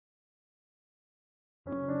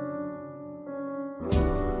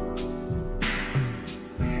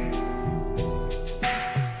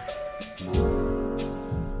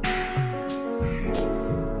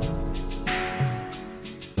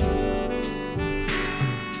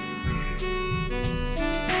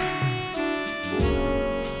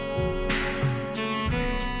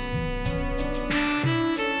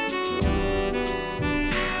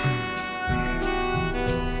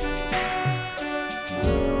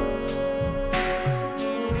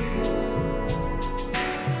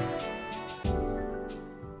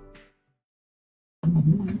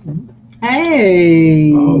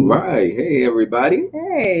Hey. All right. Hey, everybody.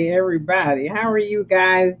 Hey, everybody. How are you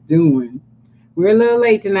guys doing? We're a little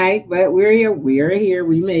late tonight, but we're here. We're here.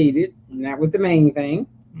 We made it. And that was the main thing.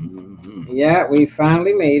 Yeah, we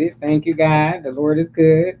finally made it. Thank you, God. The Lord is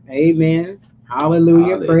good. Amen.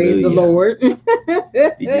 Hallelujah. Praise the Lord. Did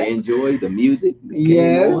you enjoy the music that came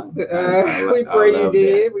Yes. on? We pray you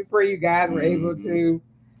did. That. We pray you guys were able to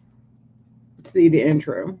see the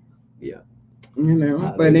intro. Yeah.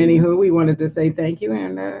 But anywho, we wanted to say thank you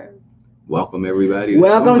and welcome everybody.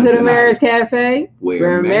 Welcome to the Marriage Cafe,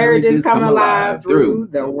 where marriages come alive through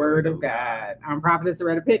the Word of God. I'm Prophetess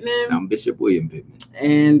Loretta Pittman. And I'm Bishop William Pittman.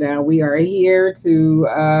 And we are here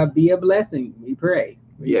to be a blessing. We pray.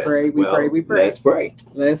 We pray. Let's pray.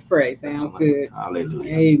 Let's pray. Sounds good.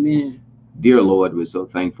 Hallelujah. Amen. Dear Lord, we're so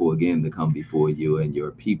thankful again to come before you and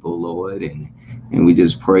your people, Lord. And we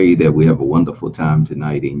just pray that we have a wonderful time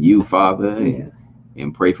tonight in you, Father. Yes.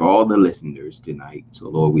 And pray for all the listeners tonight. So,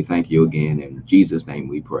 Lord, we thank you again. In Jesus' name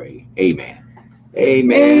we pray. Amen.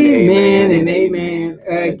 Amen and amen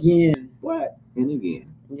again. What? And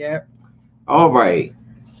again. Yep. All right.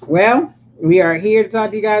 Well, we are here to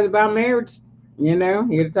talk to you guys about marriage. Here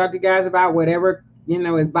to talk to you guys about whatever,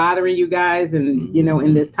 is bothering you guys and,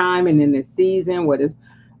 in this time and in this season, what is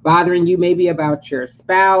bothering you maybe about your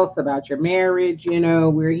spouse, about your marriage.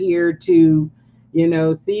 We're here to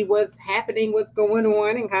see what's happening, what's going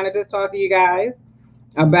on, and kind of just talk to you guys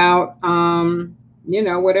about,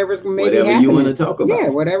 whatever's maybe happening. You want to talk about. Yeah,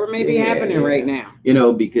 whatever may be happening right now.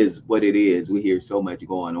 Because what it is, we hear so much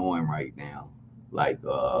going on right now, like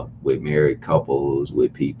with married couples,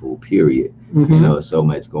 with people, period. So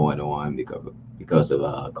much going on because of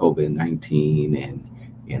COVID-19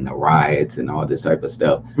 and the riots and all this type of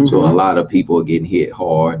stuff. So a lot of people are getting hit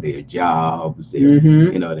hard, their jobs, their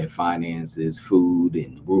their finances, food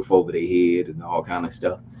and roof over their head and all kind of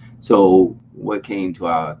stuff. So what came to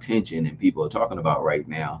our attention and people are talking about right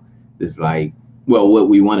now is like, well, what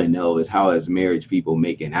we want to know is how is marriage people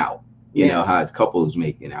making out? How is couples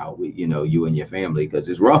making out with, you and your family, because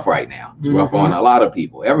it's rough right now. It's rough on a lot of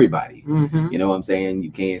people, everybody. You know what I'm saying?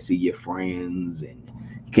 You can't see your friends and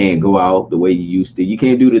can't go out the way you used to. You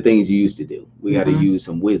can't do the things you used to do. We got to use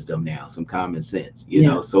some wisdom now, some common sense,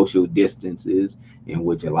 social distances in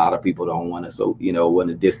which a lot of people don't want to, want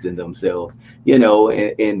to distance themselves,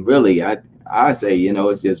 and really, I say,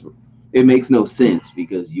 it's just, it makes no sense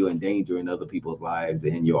because you're endangering other people's lives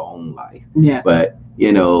and your own life. Yes. But,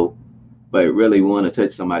 but really want to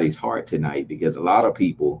touch somebody's heart tonight because a lot of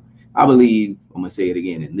people, I believe, I'm going to say it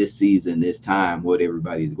again, in this season, this time, what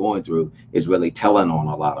everybody's going through is really telling on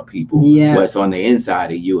a lot of people. Yes. What's on the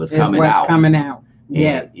inside of you is coming out. Coming out.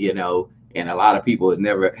 Yes. And, and a lot of people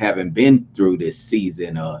haven't been through this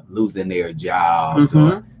season of losing their jobs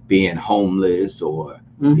or being homeless or,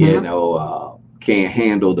 can't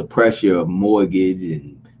handle the pressure of mortgage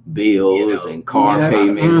and bills and car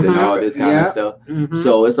payments and all this kind of stuff.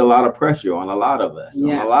 So it's a lot of pressure on a lot of us, on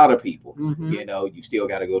a lot of people. You still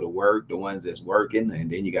got to go to work, the ones that's working, and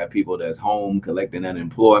then you got people that's home collecting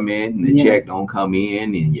unemployment and the check don't come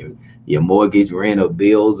in and your mortgage, rent, or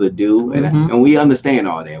bills are due. And we understand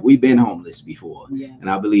all that. We've been homeless before. And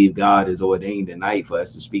I believe God has ordained a night for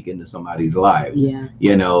us to speak into somebody's lives,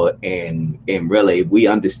 and really we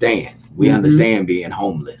understand. We understand being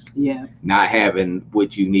homeless, not having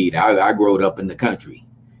what you need. I grew up in the country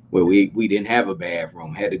where we didn't have a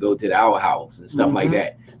bathroom, had to go to the outhouse and stuff like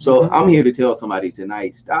that. So I'm here to tell somebody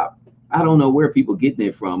tonight, stop. I don't know where people getting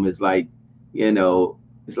it from. It's like,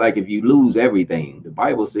 it's like if you lose everything, the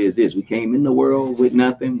Bible says this, we came in the world with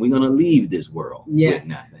nothing. We're going to leave this world with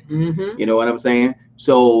nothing. You know what I'm saying?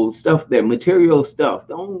 So stuff, that material stuff,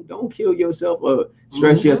 don't kill yourself or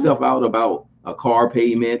stress yourself out about a car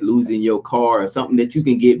payment, losing your car, or something that you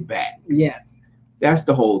can get back. Yes. That's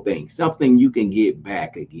the whole thing. Something you can get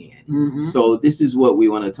back again. So this is what we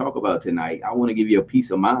want to talk about tonight. I want to give you a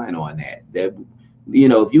peace of mind on that. That,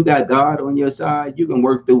 if you got God on your side, you can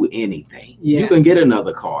work through anything. You can get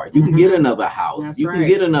another car. You can get another house. That's can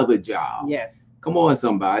get another job. Yes. Come on,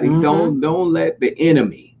 somebody. Don't let the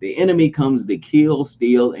enemy comes to kill,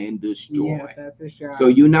 steal, and destroy. Yes, that's his job. So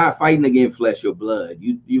you're not fighting against flesh or blood.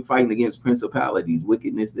 You're fighting against principalities,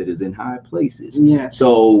 wickedness that is in high places. Yes.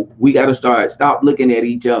 So we got to stop looking at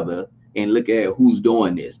each other and look at who's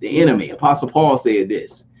doing this. The enemy. Apostle Paul said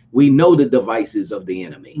this. We know the devices of the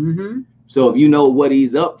enemy. So if you know what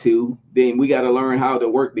he's up to, then we got to learn how to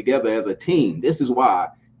work together as a team. This is why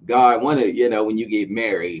God wanted, when you get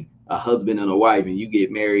married, a husband and a wife, and you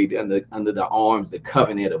get married under the arms, the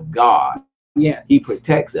covenant of God. Yes. He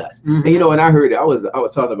protects us. And and I heard, I was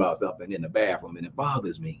talking about something in the bathroom and it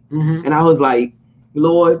bothers me. And I was like,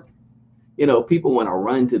 Lord, people want to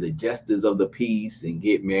run to the justice of the peace and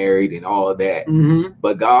get married and all that. Mm-hmm.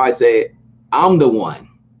 But God said, I'm the one.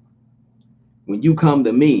 When you come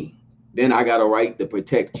to me, then I got a right to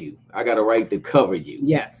protect you. I got a right to cover you.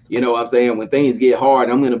 Yes. You know what I'm saying? When things get hard,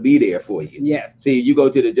 I'm going to be there for you. Yes. See, you go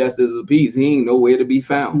to the justice of the peace, he ain't nowhere to be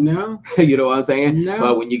found. No. You know what I'm saying? No.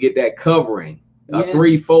 But when you get that covering, a Yes.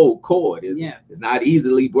 threefold cord is Yes. it's not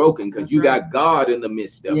easily broken because That's you right. got God in the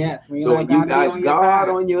midst of Yes. it. So when you got God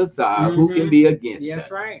on your side, who can be against us?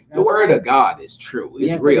 That's right. The word of God is true. It's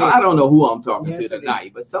Yes, real. it is. I don't know who I'm talking Yes, to it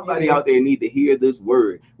tonight, but It somebody is. out there need to hear this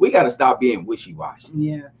word. We got to stop being wishy-washy.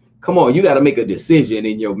 Yes. Come on, you got to make a decision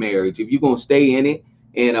in your marriage if you're gonna stay in it.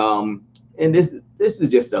 And this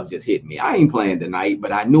is just stuff just hit me. I ain't playing tonight,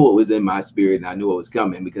 but I knew it was in my spirit and I knew it was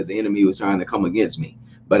coming because the enemy was trying to come against me.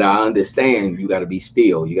 But I understand you got to be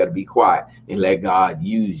still, you got to be quiet and let God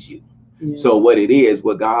use you. Yes. So what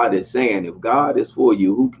God is saying, if God is for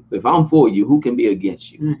you, if I'm for you, who can be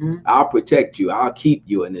against you? Mm-hmm. I'll protect you. I'll keep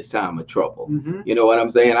you in this time of trouble. Mm-hmm. You know what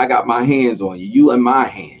I'm saying? I got my hands on you. You in my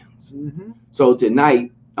hands. Mm-hmm. So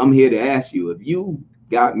tonight, I'm here to ask you, if you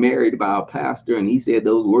got married by a pastor and he said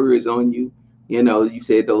those words on you, you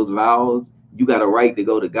said those vows, you got a right to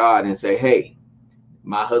go to God and say, hey,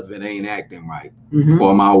 my husband ain't acting right. Mm-hmm.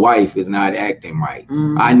 Or my wife is not acting right.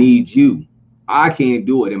 Mm-hmm. I need you. I can't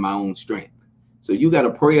do it in my own strength. So you got to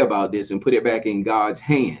pray about this and put it back in God's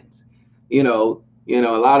hands. A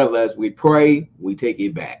lot of us, we pray, we take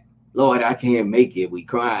it back. Lord, I can't make it. We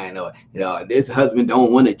crying, or this husband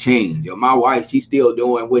don't want to change, or my wife, she's still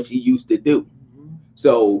doing what she used to do. Mm-hmm.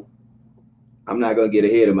 So I'm not gonna get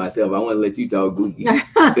ahead of myself. I want to let you talk, Gookie,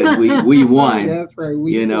 because we won. That's right.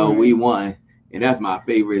 We won, and that's my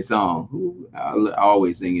favorite song. I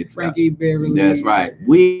always sing it. Frankie Beverly. That's right.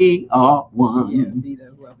 We are one. Yes, he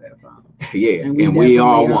does love that song. Yeah, and we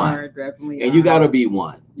are one. And you gotta be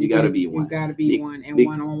one. You gotta be one. You gotta be one, and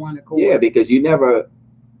one on one accord. Yeah, because you're never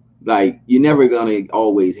gonna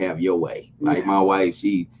always have your way. Like yes. My wife,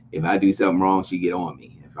 if I do something wrong, she get on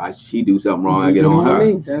me. If she do something wrong, I get on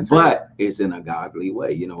her. But right. It's in a godly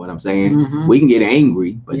way. You know what I'm saying? Mm-hmm. We can get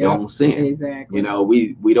angry, but don't sin. Exactly.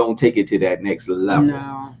 We don't take it to that next level.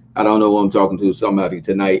 No. I don't know who I'm talking to, somebody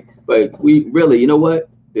tonight, but we really, you know what?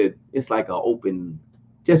 It's like an open,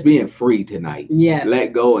 just being free tonight. Yes.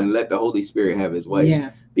 Let go and let the Holy Spirit have his way.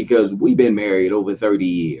 Yes. Because we've been married over 30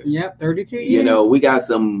 years. Yep, 32 years. We got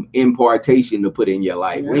some impartation to put in your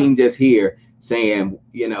life. Yep. We ain't just here saying,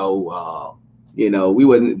 we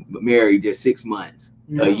wasn't married just 6 months,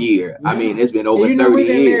 a year. No. I mean, it's been over 30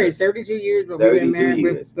 years. Married 32 years, but we've been married.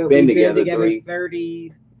 Years. But been we've together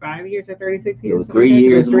 35 years or 36 years. It was 3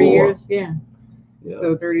 years more. 3 years, yeah. Yep.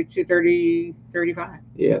 So 32, 30, 35.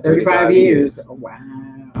 Yeah, 35 years. Oh, wow.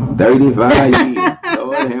 35 years.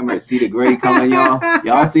 Lord have mercy. See the grade coming, y'all?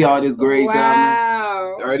 Y'all see all this grade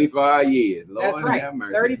coming? 35 years. Lord That's right. have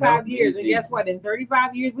mercy. 35 years. And guess what? In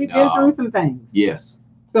 35 years, we've been through some things. Yes.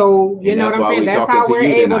 So, you know what I'm saying? That's how we're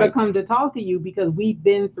able to come to talk to you, because we've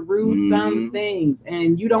been through some things.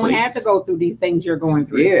 And you don't have to go through these things you're going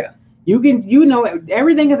through. Yeah. You can,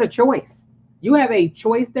 everything is a choice. You have a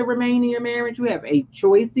choice to remain in your marriage. You have a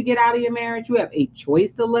choice to get out of your marriage. You have a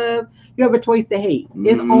choice to love. You have a choice to hate.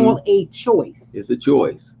 It's all a choice. It's a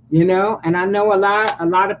choice. And I know a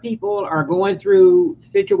lot of people are going through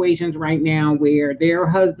situations right now where their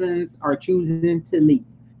husbands are choosing to leave.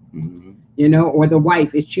 Mm-hmm. Or the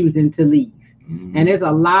wife is choosing to leave. Mm-hmm. And there's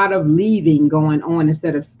a lot of leaving going on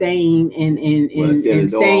instead of staying and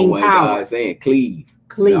staying power. God's saying cleave.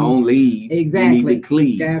 Don't leave. Exactly. You need to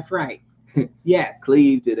cleave. That's right. Yes.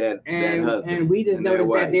 Cleave to that husband. And we just noticed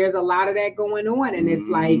that there's a lot of that going on. And it's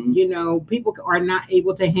like, people are not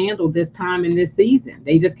able to handle this time in this season.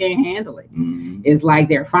 They just can't handle it. Mm-hmm. It's like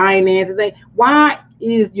their finances. Why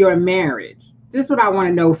is your marriage? This is what I want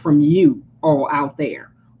to know from you all out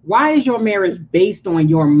there. Why is your marriage based on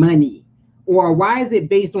your money? Or why is it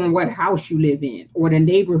based on what house you live in or the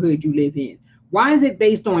neighborhood you live in? Why is it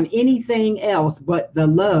based on anything else but the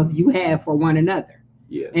love you have for one another?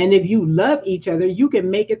 Yes. And if you love each other, you can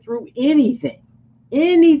make it through anything,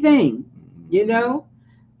 you can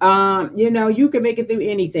make it through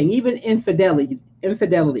anything, even infidelity,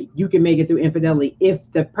 you can make it through infidelity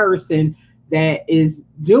if the person that is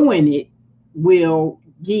doing it will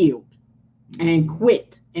yield and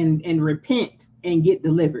quit and repent and get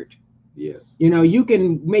delivered. Yes. You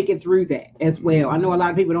can make it through that as well. I know a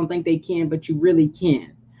lot of people don't think they can, but you really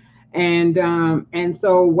can. And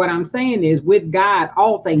so what I'm saying is, with God,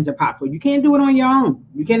 all things are possible. You can't do it on your own.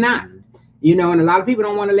 You cannot. And a lot of people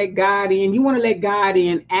don't want to let God in. You want to let God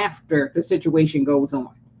in after the situation goes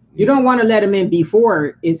on. You don't want to let him in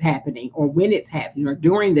before it's happening or when it's happening or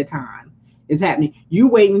during the time. is happening. You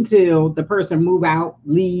wait until the person move out,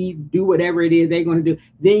 leave, do whatever it is they're going to do.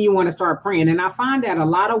 Then you want to start praying. And I find that a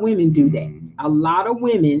lot of women do that. A lot of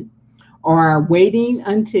women are waiting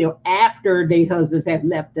until after their husbands have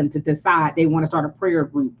left them to decide they want to start a prayer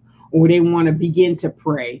group, or they want to begin to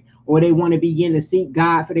pray, or they want to begin to seek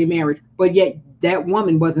God for their marriage. But yet that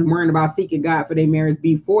woman wasn't worrying about seeking God for their marriage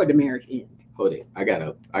before the marriage ended. Hold it. I got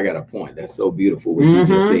a point. That's so beautiful what you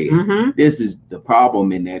just said. This is the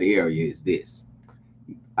problem in that area is this.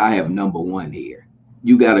 I have number one here.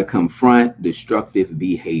 You got to confront destructive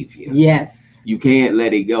behavior. Yes. You can't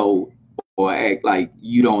let it go or act like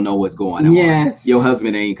you don't know what's going on. Yes. Your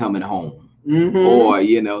husband ain't coming home. Or,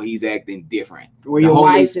 he's acting different. Or your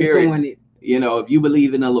wife is doing it. If you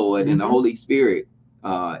believe in the Lord and the Holy Spirit,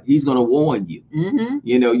 he's going to warn you.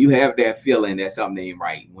 You have that feeling that something ain't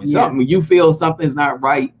right. When you feel something's not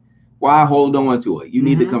right, why hold on to it? You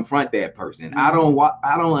need to confront that person. I don't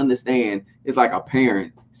understand. It's like a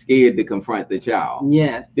parent scared to confront the child.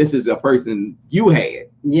 Yes. This is a person you had.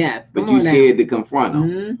 Yes. But you scared to confront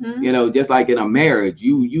them. Just like in a marriage,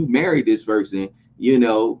 you married this person,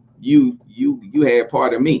 you had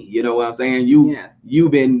part of me. You know what I'm saying?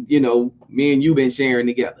 You've been, me and you been sharing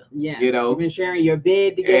together. Yeah. You've been sharing your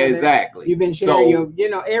bed together. Exactly. You've been sharing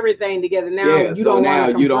your, everything together. Now you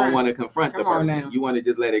don't want to confront the person. Now. You want to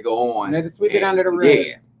just let it go on. Let it sweep it under the rug.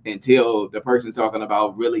 Yeah. Until the person talking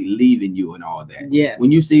about really leaving you and all that. Yes. When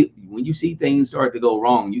you see things start to go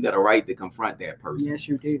wrong, you got a right to confront that person. Yes,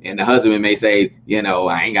 you do. And the husband may say,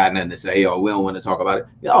 I ain't got nothing to say, or we don't want to talk about it.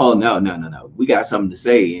 Oh, no. We got something to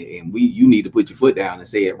say, and you need to put your foot down and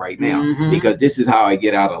say it right now, because this is how I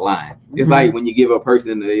get out of line. It's like when you give a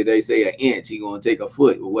person, they say an inch, he gonna take a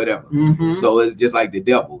foot or whatever. So it's just like the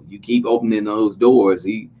devil. You keep opening those doors,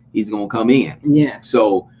 he's gonna come in. Yeah.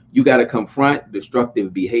 So you got to confront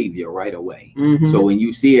destructive behavior right away. So when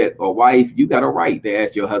you see it, a wife, you got a right to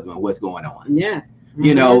ask your husband what's going on. Yes.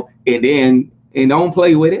 And don't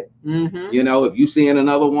play with it. If you seeing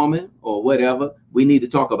another woman or whatever, we need to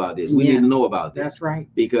talk about this. We need to know about this. That's right.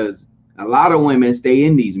 Because a lot of women stay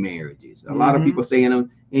in these marriages. A lot of people stay in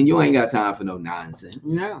them, and you ain't got time for no nonsense.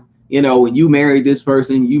 No. When you married this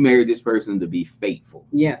person to be faithful.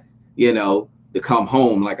 Yes. To come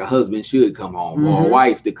home like a husband should come home, or a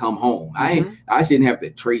wife to come home. I shouldn't have to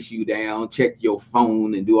trace you down, check your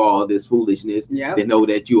phone, and do all this foolishness to know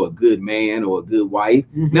that you're a good man or a good wife.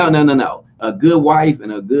 No. A good wife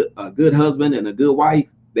and a good husband and a good wife,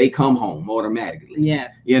 they come home automatically.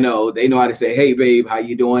 Yes. They know how to say, "Hey, babe, how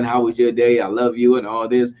you doing? How was your day? I love you," and all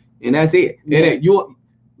this, and that's it. Yes. And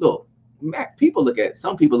look.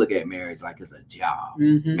 Some people look at marriage like it's a job.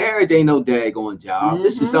 Marriage ain't no daggone job.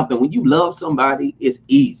 This is something, when you love somebody, it's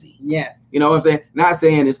easy. Yes. You know what I'm saying? Not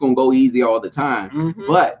saying it's gonna go easy all the time,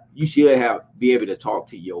 but you should be able to talk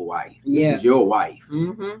to your wife. This is your wife.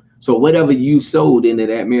 So whatever you sowed into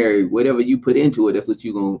that marriage, whatever you put into it, that's what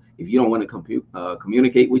you're gonna. If you don't want to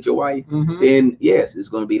communicate with your wife, then yes, it's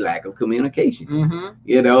gonna be lack of communication.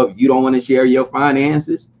 If you don't want to share your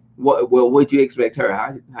finances, what you expect her?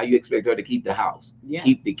 How you expect her to keep the house,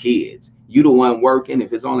 keep the kids? You the one working.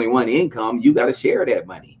 If it's only one income, you got to share that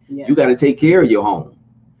money. You got to take care of your home.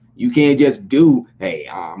 You can't just do, hey,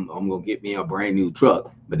 I'm gonna get me a brand new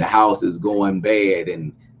truck, but the house is going bad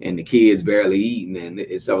and the kids barely eating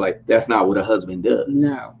and stuff like. That's not what a husband does.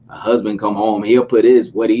 No. A husband come home, he'll put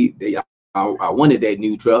I wanted that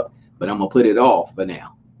new truck, but I'm gonna put it off for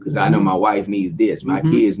now. Because I know my wife needs this, my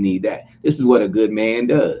kids need that. This is what a good man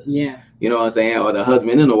does. Yes. You know what I'm saying? Or the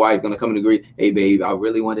husband and the wife gonna come and agree, hey babe, I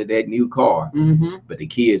really wanted that new car, but the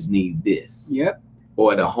kids need this. Yep.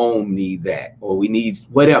 Or the home need that, or we need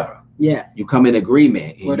whatever. Yes. You come in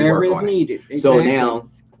agreement and whatever you work on is needed. Exactly. So now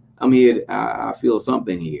I'm here. I feel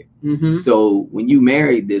something here. So when you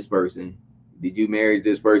married this person, did you marry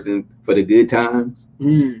this person for the good times?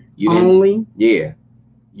 You Only? Yeah.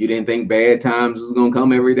 You didn't think bad times was gonna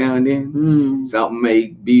come every now and then? Something may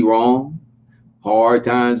be wrong. Hard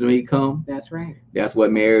times may come. That's right. That's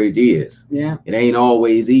what marriage is. Yeah. It ain't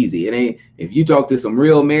always easy. It ain't. If you talk to some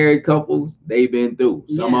real married couples, they've been through.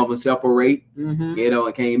 Some of them separate,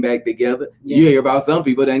 and came back together. Yes. You hear about some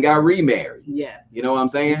people that got remarried. Yes. You know what I'm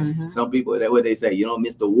saying? Some people, that what they say, you don't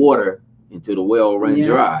miss the water until the well run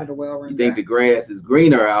dry. You think the grass is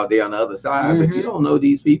greener out there on the other side, but you don't know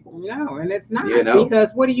these people. No, and it's not. Because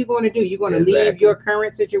what are you going to do? You're going to leave your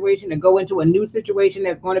current situation and go into a new situation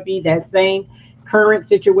that's going to be that same current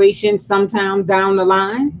situation sometime down the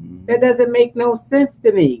line? That doesn't make no sense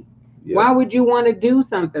to me. Why would you want to do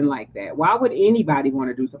something like that? Why would anybody want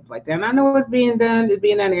to do something like that? And I know it's being done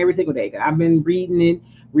every single day. I've been reading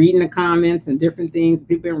the comments and different things.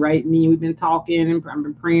 People been writing me. We've been talking, and I've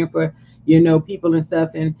been praying for people and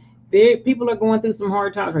stuff. And people are going through some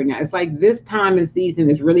hard times right now. It's like this time and season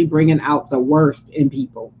is really bringing out the worst in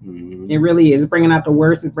people. It really is bringing out the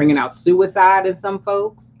worst. It's bringing out suicide in some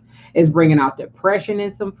folks. It's bringing out depression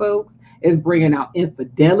in some folks. It's bringing out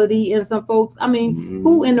infidelity in some folks. I mean,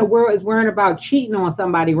 who in the world is worrying about cheating on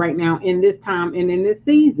somebody right now in this time and in this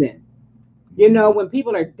season? When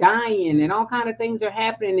people are dying and all kind of things are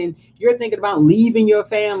happening, and you're thinking about leaving your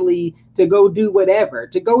family to go do whatever.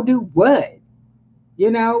 To go do what?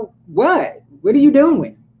 What? What are you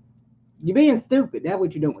doing? You're being stupid. That's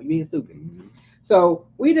what you're doing. You're being stupid. So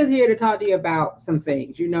we just here to talk to you about some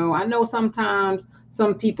things. I know sometimes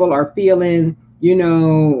some people are feeling,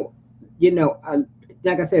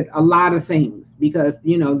 like I said, a lot of things because,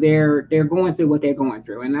 they're going through what they're going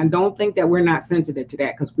through. And I don't think that we're not sensitive to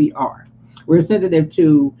that, because we are. We're sensitive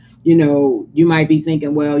to, you might be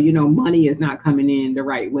thinking, well, money is not coming in the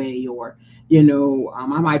right way, or, you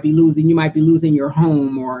might be losing your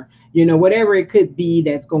home, or, whatever it could be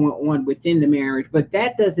that's going on within the marriage. But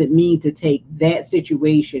that doesn't mean to take that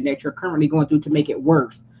situation that you're currently going through to make it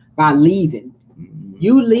worse by leaving.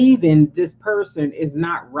 You leaving this person is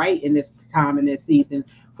not right in this time, in this season,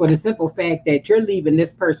 for the simple fact that you're leaving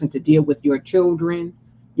this person to deal with your children,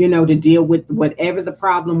 to deal with whatever the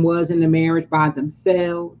problem was in the marriage by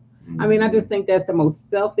themselves. I mean, I just think that's the most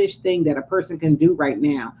selfish thing that a person can do right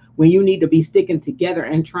now, when you need to be sticking together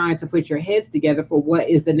and trying to put your heads together for what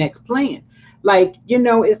is the next plan. Like,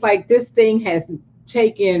 it's like this thing has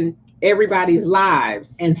taken everybody's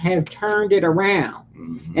lives and have turned it around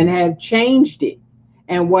and have changed it.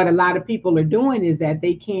 And what a lot of people are doing is that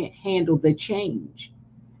they can't handle the change.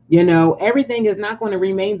 Everything is not going to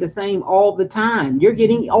remain the same all the time. You're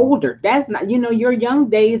getting older. That's not, your young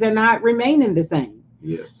days are not remaining the same.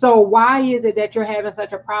 Yes. So why is it that you're having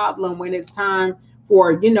such a problem when it's time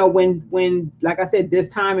for, when, like I said, this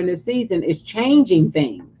time in the season is changing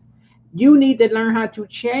things? You need to learn how to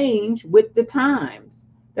change with the times.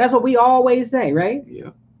 That's what we always say, right? Yeah.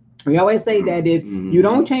 We always say that if you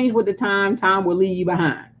don't change with the time, time will leave you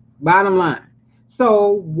behind. Bottom line.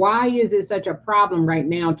 So why is it such a problem right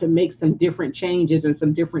now to make some different changes and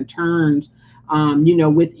some different turns,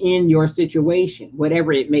 within your situation,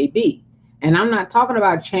 whatever it may be? And I'm not talking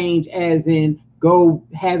about change as in go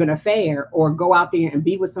have an affair or go out there and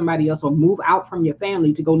be with somebody else or move out from your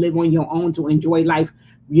family to go live on your own to enjoy life,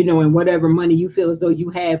 and whatever money you feel as though you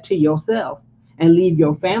have to yourself, and leave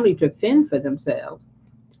your family to fend for themselves.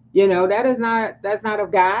 That's not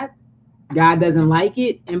of God. God doesn't like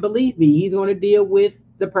it. And believe me, he's going to deal with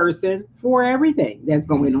the person for everything that's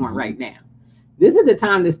going on right now. This is the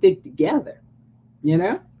time to stick together.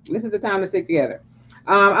 This is the time to stick together.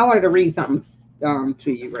 I wanted to read something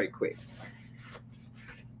to you right quick.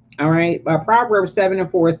 All right. Proverbs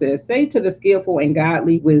 7:4 says, "Say to the skillful and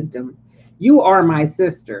godly wisdom, you are my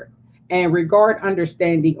sister, and regard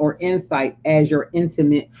understanding or insight as your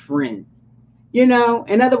intimate friend." In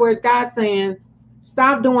other words, God's saying,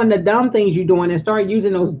 stop doing the dumb things you're doing and start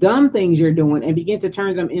using those dumb things you're doing and begin to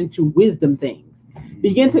turn them into wisdom things.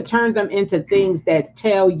 Begin to turn them into things that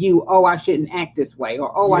tell you, oh, I shouldn't act this way,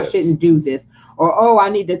 or oh, yes, I shouldn't do this, or oh, I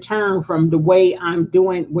need to turn from the way I'm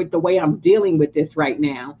doing with the way I'm dealing with this right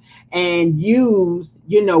now, and use,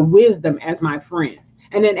 wisdom as my friend.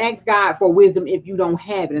 And then ask God for wisdom if you don't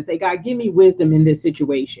have it, and say, God, give me wisdom in this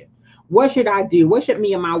situation. What should I do? What should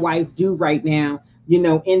me and my wife do right now,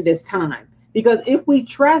 in this time? Because if we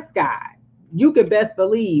trust God, you could best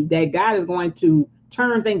believe that God is going to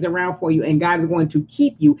turn things around for you, and God is going to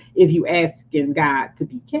keep you if you asking God to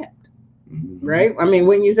be kept. Right? I mean,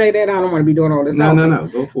 when you say that, I don't want to be doing all this. No,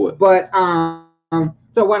 go for it. But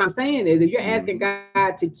so what I'm saying is, if you're asking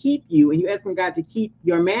God to keep you and you're asking God to keep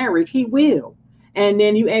your marriage, he will. And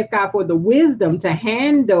then you ask God for the wisdom to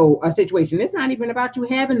handle a situation. It's not even about you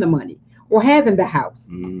having the money or having the house.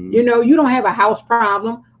 You don't have a house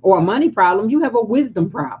problem or a money problem. You have a wisdom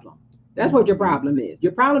problem. That's what your problem is.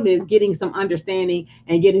 Your problem is getting some understanding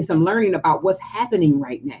and getting some learning about what's happening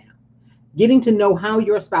right now. Getting to know how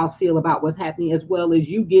your spouse feel about what's happening, as well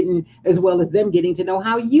as them getting to know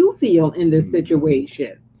how you feel in this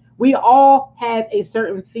situation. We all have a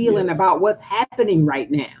certain feeling about what's happening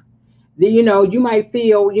right now. You might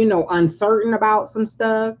feel, uncertain about some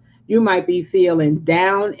stuff. You might be feeling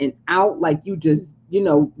down and out, like you just,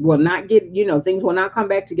 will not get, things will not come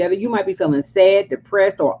back together. You might be feeling sad,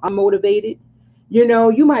 depressed, or unmotivated.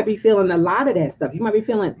 You might be feeling a lot of that stuff. You might be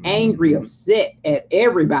feeling angry, upset at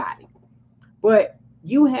everybody. But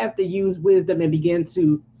you have to use wisdom and begin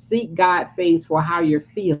to seek God's face for how you're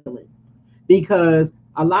feeling. Because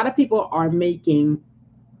a lot of people are making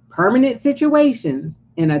permanent situations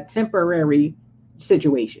in a temporary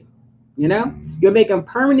situation. You know, you're making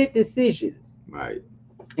permanent decisions, right,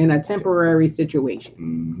 in a temporary situation,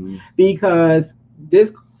 mm-hmm. because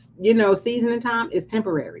this, season and time is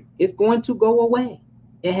temporary. It's going to go away.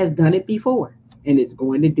 It has done it before, and it's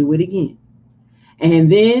going to do it again.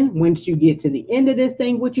 And then once you get to the end of this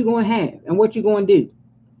thing, what you going to have and what you going to do?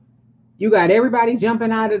 You got everybody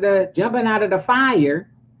jumping out of the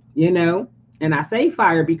fire, And I say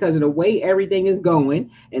fire because of the way everything is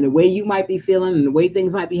going and the way you might be feeling and the way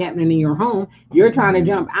things might be happening in your home. You're trying to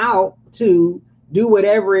jump out to do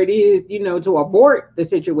whatever it is, to abort the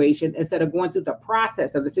situation instead of going through the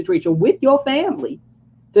process of the situation with your family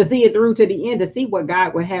to see it through to the end, to see what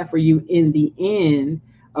God will have for you in the end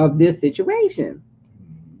of this situation,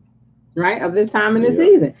 right? Of this time in the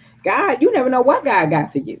season. God, you never know what God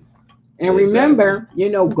got for you. And remember,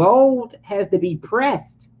 gold has to be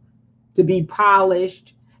pressed, to be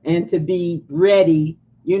polished, and to be ready,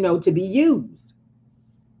 to be used.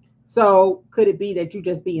 So could it be that you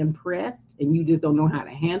just be impressed and you just don't know how to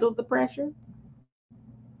handle the pressure?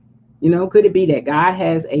 Could it be that God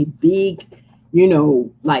has a big,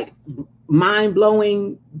 like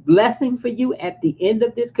mind-blowing blessing for you at the end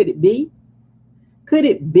of this? Could it be? Could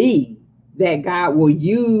it be that God will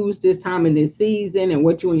use this time in this season and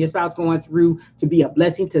what you and your spouse going through to be a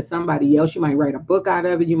blessing to somebody else? You might write a book out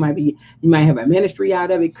of it. You might have a ministry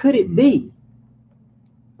out of it. Could it be?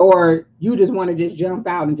 Or you just want to just jump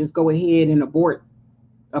out and just go ahead and abort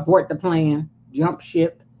the plan, jump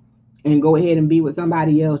ship, and go ahead and be with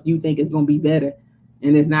somebody else you think is going to be better,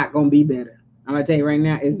 and it's not going to be better. I'm going to tell you right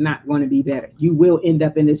now, it's not going to be better. You will end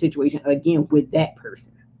up in this situation again with that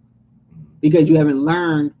person because you haven't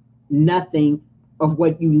learned nothing of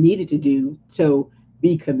what you needed to do to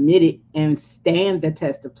be committed and stand the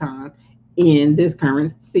test of time in this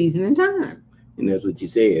current season and time. And that's what you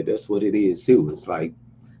said. That's what it is too. It's like,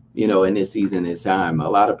 in this season and time, a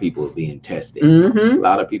lot of people are being tested. Mm-hmm. A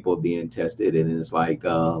lot of people are being tested, and it's like,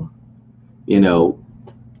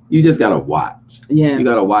 you just gotta watch. Yes. You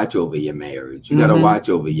gotta watch over your marriage. You gotta watch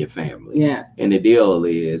over your family. Yes. And the deal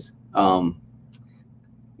is, love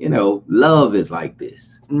is like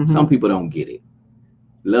this. Mm-hmm. Some people don't get it.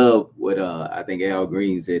 Love, what I think Al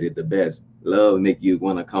Green said it the best. Love make you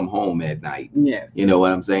want to come home at night. Yes. You know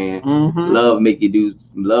what I'm saying? Mm-hmm. Love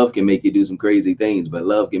can make you do some crazy things, but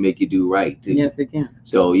love can make you do right too. Yes, it can.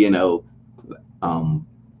 So,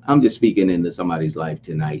 I'm just speaking into somebody's life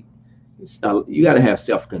tonight. You got to have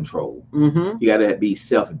self-control. Mm-hmm. You got to be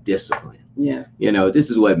self-disciplined. Yes. This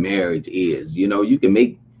is what marriage is. You can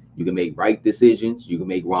make right decisions. You can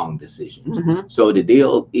make wrong decisions. Mm-hmm. So the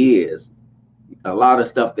deal is, a lot of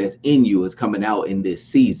stuff that's in you is coming out in this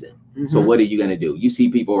season. Mm-hmm. So what are you going to do? You see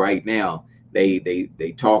people right now,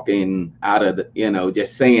 they talking out of the,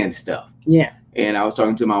 just saying stuff. Yes. And I was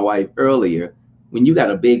talking to my wife earlier. When you got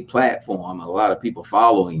a big platform, a lot of people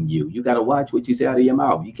following you, you got to watch what you say out of your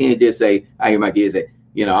mouth. You can't just say, I hear my kids say,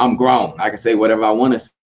 I'm grown. I can say whatever I want to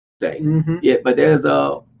say. Mm-hmm. Yeah, but there's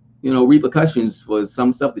repercussions for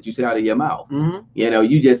some stuff that you say out of your mouth. Mm-hmm.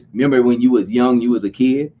 You just remember when you was young, you was a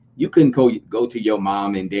kid, you couldn't go to your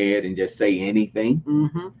mom and dad and just say anything.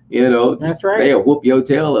 Mm-hmm. That's right. They'll whoop your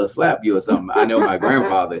tail or slap you or something. I know my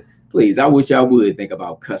grandfather, please, I wish I would think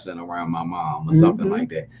about cussing around my mom or something like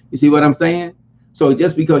that. You see what I'm saying? So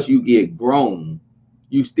just because you get grown,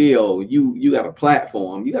 you still, you got a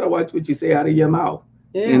platform. You got to watch what you say out of your mouth.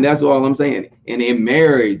 Yeah. And that's all I'm saying. And in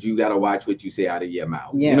marriage, you got to watch what you say out of your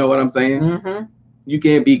mouth. Yes. You know what I'm saying? Mm-hmm. You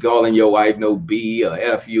can't be calling your wife no B or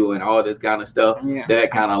F you and all this kind of stuff,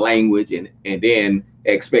 that kind of language, and then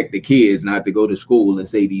expect the kids not to go to school and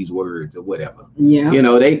say these words or whatever. Yeah.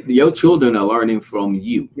 Your children are learning from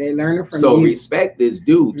you. They learn from you. So respect is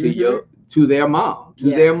due to their mom,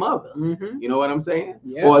 to their mother. Mm-hmm. You know what I'm saying?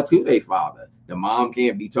 Yeah. Or to their father. The mom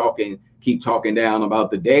can't keep talking down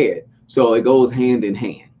about the dad. So it goes hand in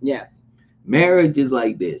hand. Yes. Marriage is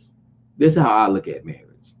like this. This is how I look at marriage.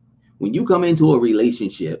 When you come into a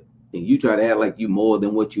relationship and you try to act like you more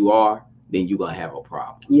than what you are, then you're going to have a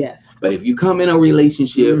problem. Yes. But if you come in a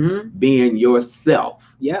relationship being yourself,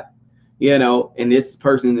 and this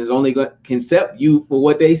person is only going to accept you for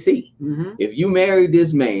what they see. Mm-hmm. If you marry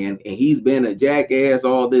this man and he's been a jackass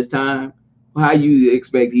all this time, how you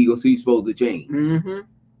expect he's supposed to change? Mm-hmm.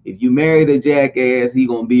 If you married a jackass, he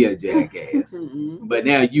going to be a jackass. Mm-hmm. But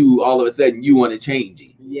now you, all of a sudden, you want to change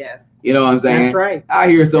him. Yes. You know what I'm saying? That's right. I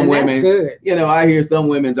hear some women, good. I hear some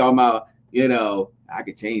women talking about, I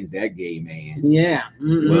could change that gay man. Yeah.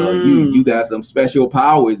 Mm-hmm. Well, you got some special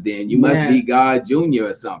powers then. You must be God Jr.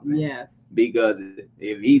 or something. Yes. Because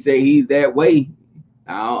if he say he's that way,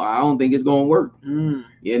 I don't think it's going to work. Mm.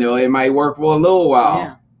 It might work for a little while.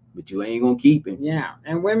 Yeah. but you ain't gonna keep him. Yeah,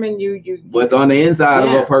 and women, what's on the inside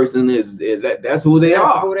of a person is that's who they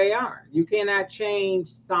are. Who they are. You cannot change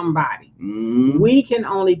somebody. We can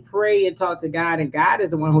only pray and talk to God, and God is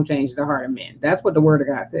the one who changes the heart of men. That's what the Word of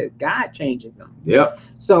God says. God changes them. Yep.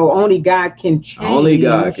 So only God can change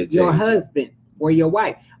your husband or your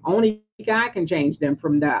wife. Only God can change them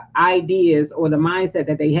from the ideas or the mindset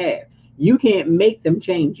that they have. You can't make them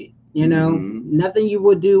change it. You know, nothing you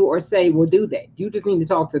will do or say will do that. You just need to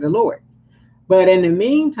talk to the Lord. But in the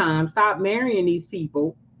meantime, stop marrying these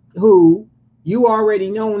people who you already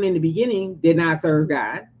known in the beginning did not serve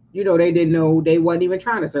God. You know, they didn't know, they wasn't even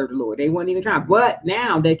trying to serve the Lord. They wasn't even trying. But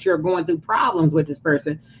now that you're going through problems with this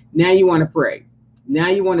person, now you want to pray. Now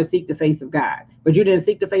you want to seek the face of God. But you didn't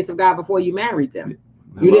seek the face of God before you married them.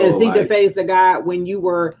 You didn't seek the face of God when you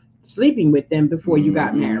were sleeping with them before you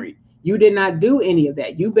got married. You did not do any of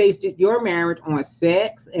that. You based your marriage on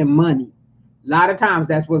sex and money. A lot of times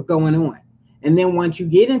that's what's going on. And then once you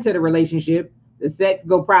get into the relationship, the sex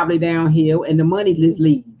go probably downhill and the money just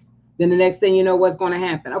leaves. Then the next thing you know, what's going to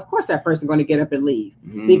happen? Of course, that person's going to get up and leave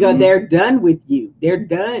because they're done with you. They're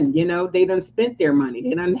done. You know, they done spent their money.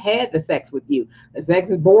 They done had the sex with you. The sex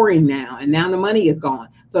is boring now, and now the money is gone.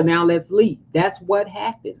 So now let's leave. That's what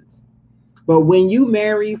happens. But when you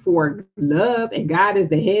marry for love and God is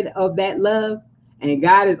the head of that love and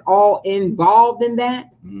God is all involved in that,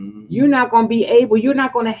 you're not going to be able, you're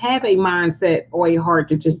not going to have a mindset or a heart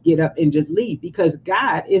to just get up and just leave because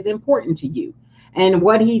God is important to you. And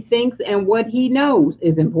what he thinks and what he knows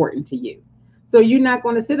is important to you. So you're not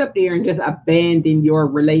going to sit up there and just abandon your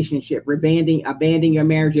relationship, abandon your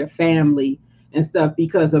marriage, your family and stuff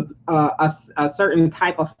because of a certain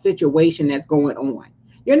type of situation that's going on.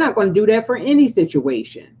 You're not going to do that for any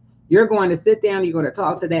situation. You're going to sit down, you're going to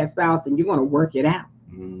talk to that spouse, and you're going to work it out.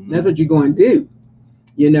 That's what you're going to do,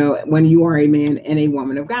 you know, when you are a man and a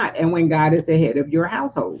woman of God. And when God is the head of your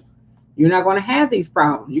household, you're not going to have these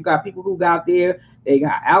problems. You got people who got out there, they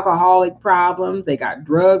got alcoholic problems, they got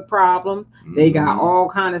drug problems, they got all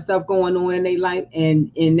kind of stuff going on in their life.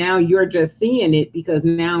 And now you're just seeing it because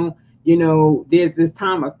now, you know, there's this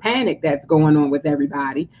time of panic that's going on with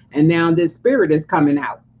everybody. And now this spirit is coming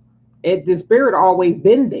out. The spirit always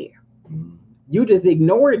been there. You just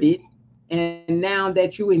ignored it. And now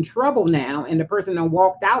that you in trouble now and the person done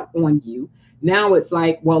walked out on you, now it's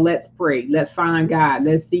like, well, let's pray. Let's find God.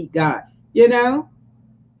 Let's seek God, you know?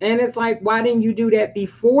 And it's like, why didn't you do that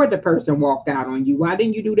before the person walked out on you? Why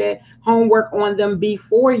didn't you do that homework on them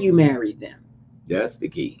before you married them? That's the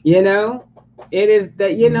key. You know? It is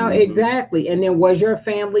that, you know, exactly. And then was your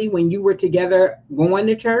family, when you were together going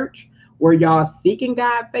to church, were y'all seeking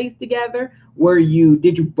God face together?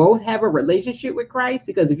 Did you both have a relationship with Christ?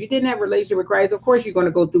 Because if you didn't have a relationship with Christ, of course, you're going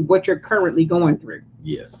to go through what you're currently going through.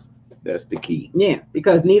 Yes, that's the key. Yeah,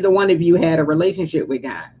 because neither one of you had a relationship with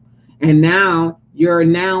God. And now you're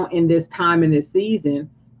in this time in this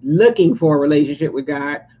season looking for a relationship with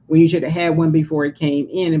God when you should have had one before it came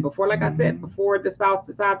in. And before, like I said, before the spouse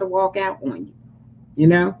decided to walk out on you, you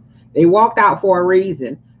know, they walked out for a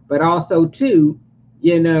reason, but also too,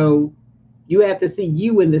 you know, you have to see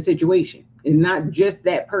you in the situation. It's not just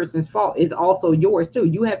that person's fault. It's also yours too.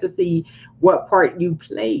 You have to see what part you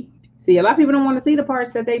played. See, a lot of people don't want to see the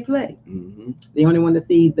parts that they play. They only want to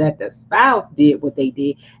see that the spouse did what they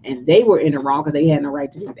did and they were in the wrong because they had no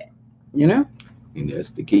right to do that, you know? And that's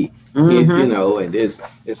the key. You know, and it's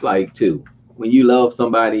like too, when you love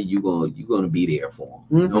somebody, you're gonna be there for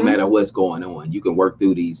them, no matter what's going on. You can work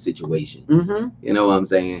through these situations. You know what I'm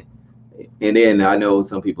saying? And then I know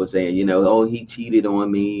some people saying, you know, oh, he cheated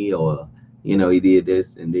on me, or you know, he did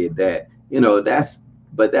this and did that. You know, that's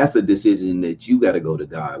a decision that you got to go to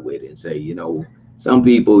God with and say, you know, some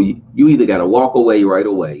people you either got to walk away right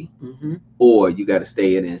away, or you got to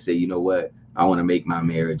stay in and say, you know what, I want to make my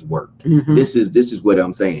marriage work. This is what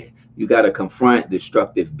I'm saying. You got to confront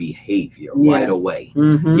destructive behavior right away,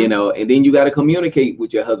 you know, and then you got to communicate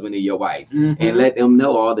with your husband and your wife and let them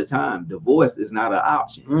know all the time. Divorce is not an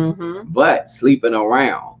option, but sleeping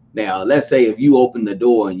around. Now, let's say if you open the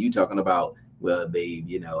door and you talking about, well, babe,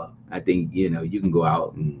 you know, I think, you know, you can go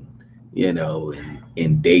out and, you know,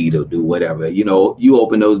 and date or do whatever. You know, you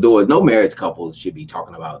open those doors. No marriage couples should be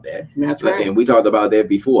talking about that. That's right. And we talked about that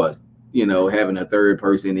before. You know, having a third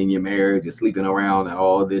person in your marriage or sleeping around and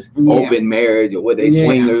all this open marriage or what they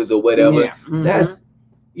swingers or whatever. That's,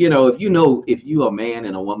 you know, if you a man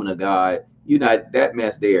and a woman of God, that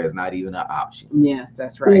mess there is not even an option. Yes,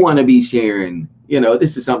 that's right. Who want to be sharing, you know,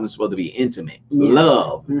 this is something supposed to be intimate.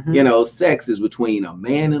 Love, you know, sex is between a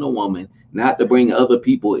man and a woman, not to bring other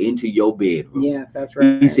people into your bedroom. Yes, that's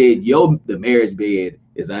right. He said the marriage bed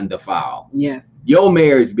is undefiled. Yes. Your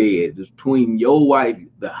marriage bed is between your wife,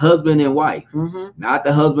 the husband and wife, not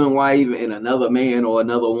the husband and wife and another man or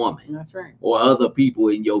another woman. That's right. Or other people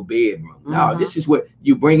in your bedroom. No, this is what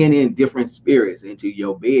you're bringing in different spirits into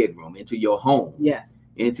your bedroom, into your home, yes,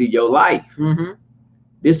 into your life.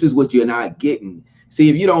 This is what you're not getting. See,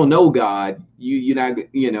 if you don't know God, you're not,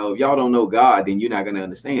 if y'all don't know God, then you're not going to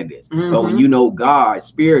understand this. But when you know God,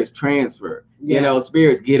 spirits transfer. Yes.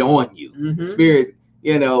 Spirits get on you. Spirits,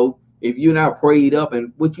 if you're not prayed up,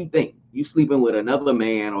 and what you think, you sleeping with another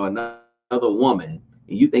man or another woman,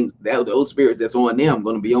 and you think that those spirits that's on them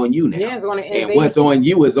going to be on you now. Yeah, and what's on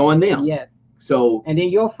you is on them. Yes. So, and then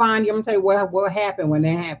you'll find, I'm gonna tell you what will happen when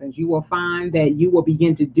that happens. You will find that you will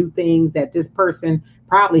begin to do things that this person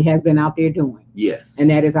probably has been out there doing. Yes. And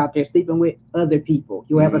that is out there sleeping with other people.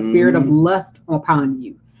 You have a spirit of lust upon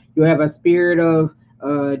you. You have a spirit of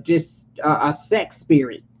just a sex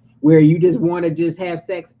spirit where you just want to just have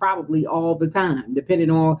sex probably all the time,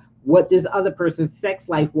 depending on what this other person's sex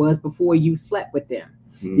life was before you slept with them.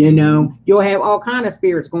 You'll have all kind of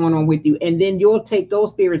spirits going on with you, and then you'll take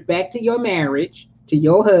those spirits back to your marriage, to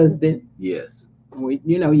your husband. Yes.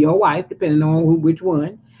 Your wife, depending on which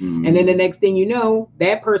one. And then the next thing you know,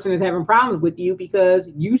 that person is having problems with you because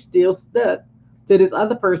you still stuck to this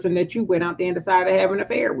other person that you went out there and decided to have an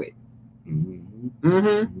affair with.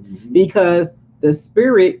 Because the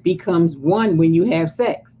spirit becomes one when you have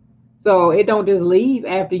sex. So it don't just leave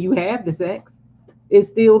after you have the sex. It's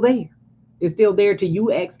still there. It's still there till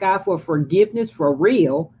you ask God for forgiveness for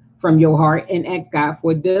real from your heart and ask God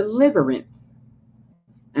for deliverance.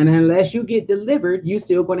 And unless you get delivered, you're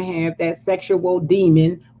still going to have that sexual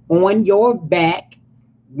demon on your back,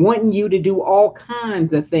 wanting you to do all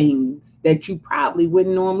kinds of things that you probably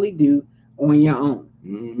wouldn't normally do on your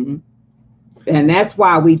own. And that's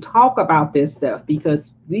why we talk about this stuff,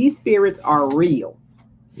 because these spirits are real.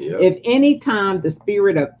 If any time the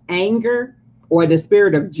spirit of anger or the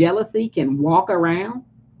spirit of jealousy can walk around,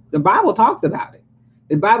 the Bible talks about it.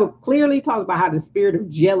 The Bible clearly talks about how the spirit of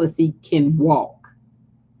jealousy can walk.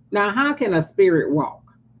 Now, how can a spirit walk?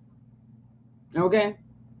 Okay.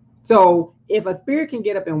 So if a spirit can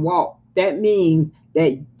get up and walk, that means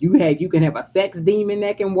that you can have a sex demon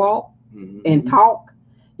that can walk and talk.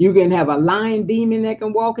 You can have a lying demon that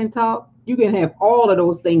can walk and talk. You can have all of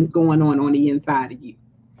those things going on the inside of you.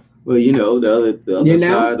 Well, the other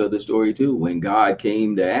side of the story too, when God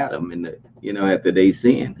came to Adam and after they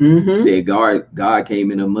sinned, said God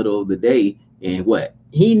came in the middle of the day and what?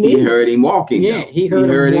 He heard him walking. Yeah, he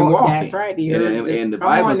heard him walking. That's right. And the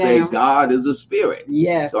Bible says God is a spirit.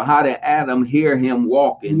 Yes. So how did Adam hear him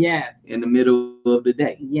walking? Yes. In the middle of the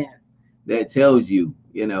day? Yes. That tells you,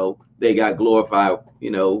 they got glorified.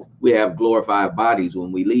 We have glorified bodies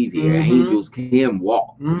when we leave here. Angels can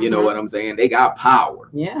walk. You know what I'm saying? They got power.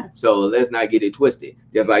 Yeah. So let's not get it twisted.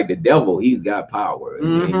 Just like the devil, he's got power.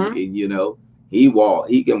 And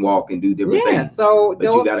he can walk and do different things. But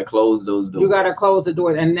you got to close those doors. You got to close the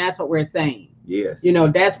doors, and that's what we're saying. Yes.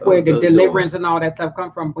 That's where the deliverance and all that stuff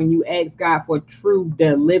come from, when you ask God for true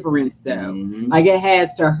deliverance stuff. Like, it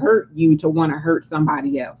has to hurt you to want to hurt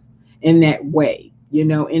somebody else in that way. In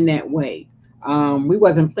that way. We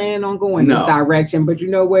wasn't planning on going this direction, but you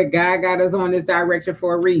know what? God got us on this direction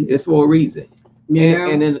for a reason. It's for a reason.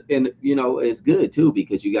 And it's good too,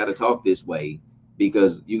 because you got to talk this way,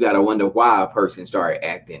 because you got to wonder why a person started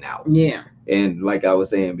acting out. Yeah. And like I was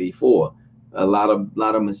saying before, a lot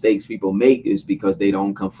of mistakes people make is because they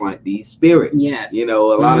don't confront these spirits. Yes. A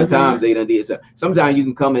lot of times they done did so. Sometimes you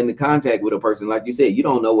can come into contact with a person, like you said, you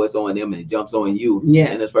don't know what's on them, and it jumps on you. Yes.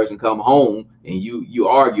 And this person come home and you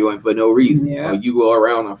arguing for no reason. Yeah. Or you go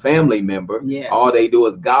around a family member. Yes. All they do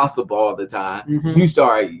is gossip all the time.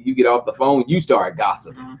 You get off the phone, you start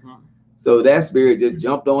gossiping. So that spirit just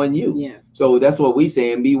jumped on you. Yes. So that's what we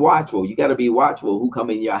saying, be watchful. You got to be watchful who come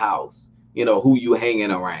in your house, who you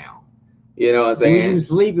hanging around. You know what I'm saying?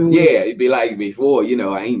 Sleeping with. Yeah, it'd be like before,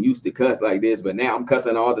 I ain't used to cuss like this, but now I'm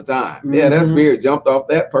cussing all the time. Yeah, that spirit jumped off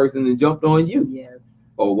that person and jumped on you. Yes.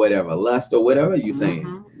 Or whatever, lust or whatever you're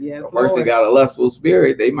saying. Yes, a person got a lustful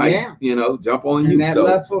spirit, they might, jump on you. And that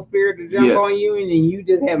lustful spirit to jump on you, and then you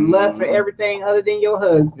just have lust for everything other than your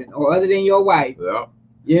husband or other than your wife.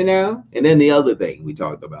 Yeah. And then the other thing we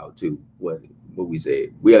talked about too, what we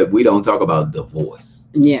said, we don't talk about divorce.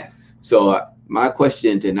 Yes. So my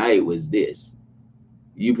question tonight was this: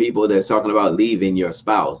 you people that's talking about leaving your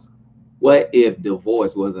spouse, what if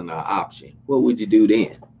divorce wasn't an option? What would you do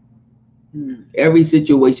then? Every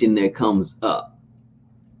situation that comes up,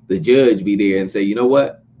 the judge be there and say, you know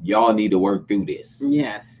what? Y'all need to work through this.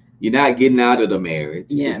 Yes. You're not getting out of the marriage.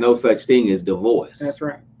 Yes. There's no such thing as divorce. That's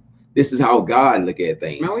right. This is how God look at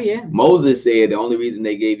things. Oh, yeah. Moses said the only reason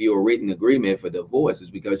they gave you a written agreement for divorce is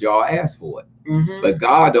because y'all asked for it. Mm-hmm. But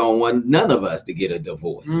God don't want none of us to get a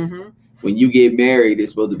divorce. Mm-hmm. When you get married,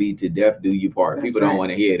 it's supposed to be to death do you part. That's People right. don't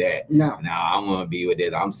want to hear that. No. I want to be with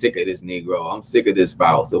this. I'm sick of this Negro. I'm sick of this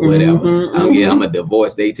spouse or whatever. Mm-hmm. I'm a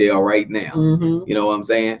divorce they tell right now. Mm-hmm. You know what I'm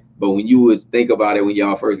saying? But when you was think about it when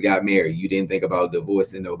y'all first got married, you didn't think about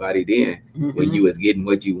divorcing nobody then. Mm-hmm. When you was getting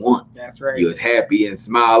what you want. That's right. You was happy and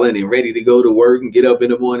smiling and ready to go to work and get up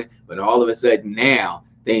in the morning. But all of a sudden now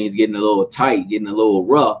things getting a little tight, getting a little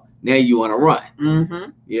rough. Now you want to run.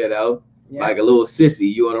 Mm-hmm. You know, Yeah. like a little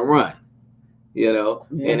sissy, you want to run. You know,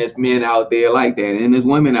 Yeah. and there's men out there like that, and there's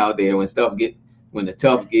women out there when the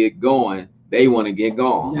tough get going, they want to get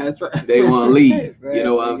gone. That's right. They want to leave. That's You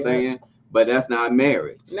know what I'm right. saying? But that's not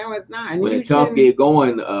marriage. No, it's not. And When you the tough shouldn't- get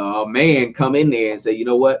going, a man come in there and say, you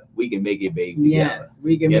know what, we can make it big together. Yes,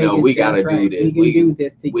 we can. You make know, it, we gotta that's do right. this. We can do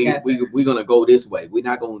this together. We're gonna go this way. We're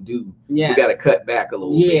not gonna do. Yes. We gotta cut back a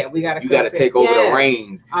little bit. Yeah, we gotta. You got to take over the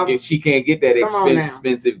reins. Um, If she can't get that come on now.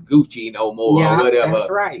 expensive Gucci no more Yeah, or whatever. that's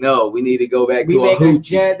right. No, we need to go back We to a make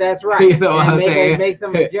hoochie. that's right. You know what And I'm saying? Make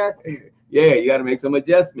some adjustments. Yeah, you got to make some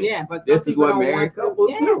adjustments. Yeah, but this some is people what don't married want to.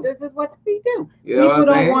 couples Yeah, do. this is what we do. You know what People I'm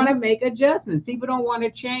don't saying? want to make adjustments. People don't want to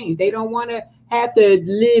change. They don't want to have to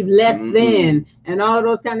live less Mhm. than and all of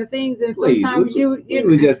those kind of things. And Please, sometimes we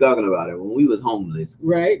were just talking about it when we was homeless.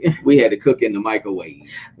 right. We had to cook in the microwave.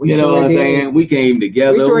 We You know sure what I'm did. saying? We came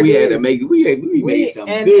together. We sure We had did. to make. We made some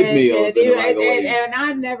good meals in the microwave. And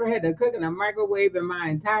I never had to cook in a microwave in my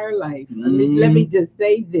entire life. Mhm. Let me just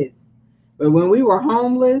say this. But when we were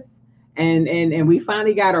homeless and we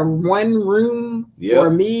finally got a one room Yep. for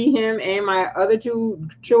me, him, and my other two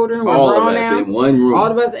children were All of grown us now. in one room.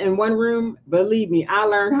 All of us in one room. Believe me, I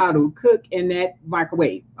learned how to cook in that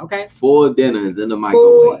microwave. Okay. 4 dinners in the Full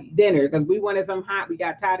microwave. dinner because we wanted some hot. We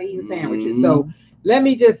got tired of eating sandwiches. Mhm. So let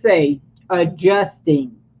me just say,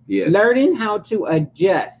 adjusting. Yes. Learning how to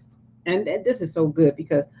adjust. And this is so good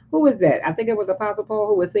because who was that? I think it was Apostle Paul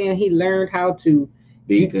who was saying he learned how to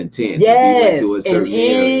Be content. yes If you went to a in certain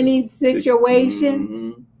area. any situation.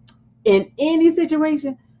 Mhm. In any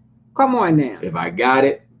situation. Come on now. If I got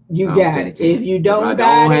it, You I'm got content. it. If you If don't I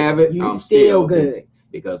got don't have it, you I'm still good. content.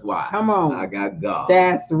 Because why? Come on. I got God.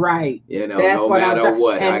 That's right. You know, That's no what I'm matter trying.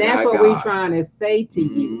 what, I And that's got what God. we're trying to say to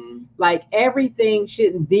you. Mhm. Like everything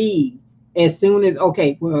shouldn't be as soon as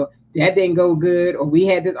okay, well, that didn't go good, or we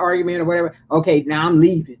had this argument or whatever. Okay, now I'm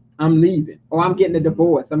leaving. Or I'm getting a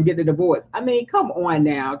divorce. I mean, come on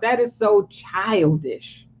now. That is so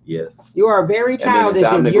childish. Yes. You are very And then it's childish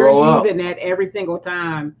time if to you're grow up. using that every single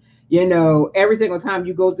time. You know, every single time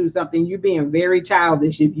you go through something, you're being very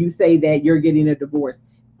childish if you say that you're getting a divorce.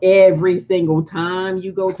 Every single time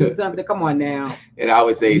you go through something, come on now. And I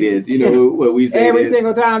would say this, you know, what we say Every this,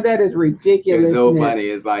 single time, that is ridiculous. it's so funny.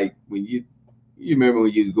 It's like when you remember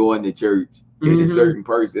when you was going to church and a Mhm. certain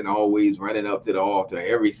person always running up to the altar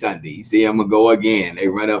every Sunday. You see them go again. They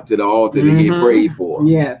run up to the altar to get Mhm. prayed for.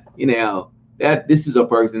 Yes. You know, that this is a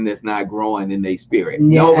person that's not growing in their spirit.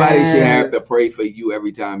 Nobody should have to Yes. pray for you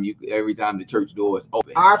every time the church door is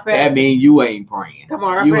open. Our That pastor, means you ain't praying. come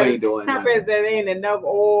on, our You pastor, ain't doing our nothing. pastor, there ain't enough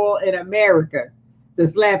oil in America to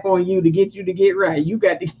slap on you to get right. You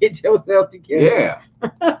got to get yourself together.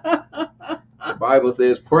 Yeah. The Bible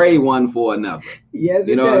says pray one for another. Yes,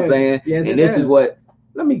 You it know what I'm does. saying? Yes, And it this does. is what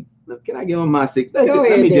can I give him my 6 things? Go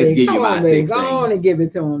Let ahead, me just Dave. give Come you my on, baby. 6 Go on and things. give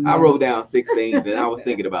it to him. I man. wrote down 6 things and I was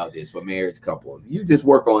thinking about this for marriage couples. You just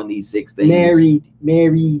work on these 6 things. Married.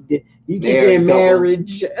 You keep saying couple.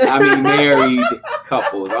 marriage. I mean married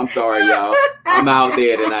couples. I'm sorry, y'all. I'm out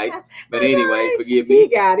there tonight. But anyway, forgive He me.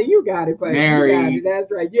 got it. You got it, buddy. You got Married it.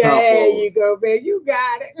 That's right. Yeah, there you couples. go, baby. You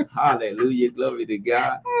got it. Hallelujah. Glory to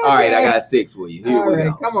God. All right, I got 6 for you. Here All we right,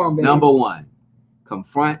 go. come on, baby. Number 1,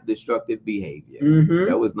 confront destructive behavior. Mhm.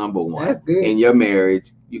 That was number 1. That's good. In your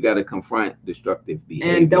marriage, you got to confront destructive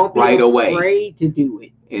behavior And don't be right away. afraid to do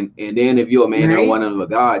it. And then if you're a man or Right. one of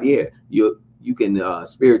God, yeah, you can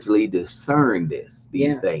spiritually discern these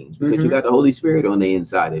Yeah. things because Mhm. you got the Holy Spirit on the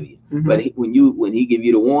inside of you. Mhm. But when he give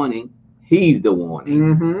you the warning, he's the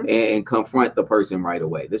warning. Mhm. And confront the person right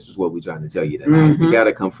away. This is what we're trying to tell you tonight. You Mhm. got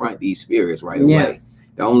to confront these spirits right away. Yes.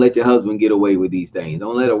 Don't let your husband get away with these things.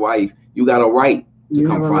 Don't let a wife. You got a right You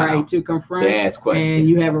have a confront right them, to confront, to ask questions. and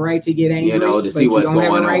you have a right to get angry. You know, to but see what's you don't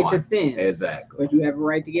have going a right on. to sin. Exactly. But you have a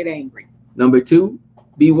right to get angry. Number 2,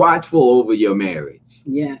 be watchful over your marriage.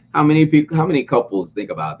 Yes. How many couples think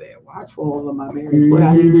about that? Watchful over my marriage. What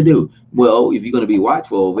I need to do? Well, if you're going to be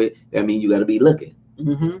watchful over it, that means you got to be looking.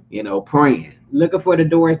 Mm-hmm. Praying. Looking for the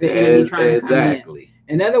doors that enemy trying to come in. Exactly.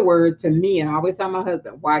 In other words, to me, and I always tell my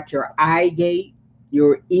husband, watch your eye gate,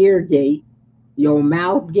 your ear gate, your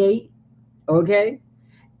mouth gate. Okay,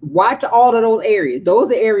 watch all of those areas. Those are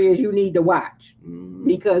the areas you need to watch,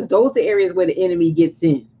 because those are the areas where the enemy gets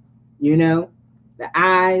in. You know, the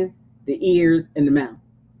eyes, the ears, and the mouth.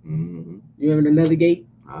 You remember another gate?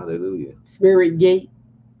 Hallelujah. Spirit gate.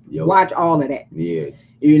 Watch all of that. Yeah.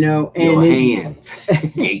 You know, and your hands.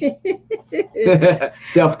 Gate.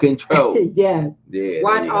 Self-control. Yes. Yeah.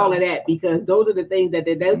 Watch all of that, because those are the things that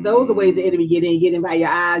those are the ways the enemy get in by your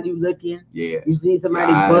eyes. You looking. Yeah. You see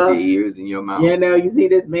somebody your eyes, buff. your ears, and your mouth. You know, you see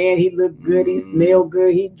this man. He look good. He smell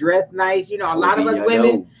good. He dressed nice. You know, a lot of us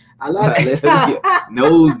women. A lot of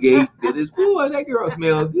nose gate. This boy, that girl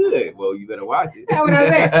smell good. Well, you better watch it. That's what I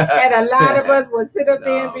said. And a lot of us will sit up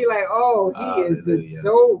there and be like, "Oh, he is just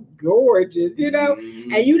so gorgeous," you know,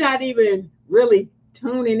 and you're not even really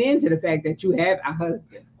tuning into the fact that you have a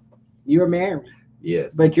husband. You're married.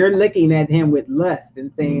 Yes. But you're looking at him with lust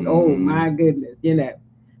and saying, "Oh my goodness," you know.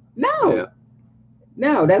 No. Yeah.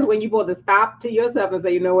 No, that's when you're supposed to stop to yourself and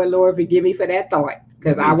say, "You know what, Lord, forgive me for that thought."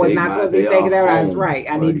 Because I was not supposed to be thinking that. That's right.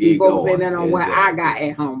 I need to be focusing on what I got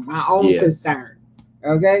at home, my own concern.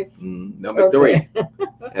 Okay? Number 3,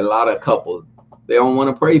 a lot of couples, they don't want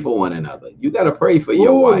to pray for one another. You got to pray for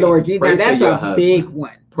your wife. Lord Jesus, pray that's a husband. Big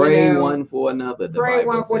one. Pray one for another. Pray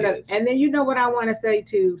one for another. And then you know what I want to say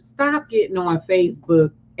too? Stop getting on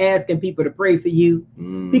Facebook asking people to pray for you,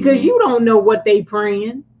 because you don't know what they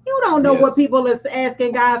praying. You don't know what people are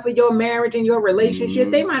asking God for your marriage and your relationship.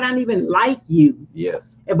 They might not even like you.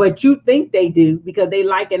 Yes. But you think they do, because they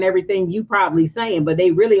liking everything you probably saying, but they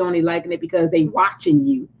really only liking it because they watching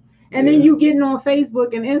you. And then you getting on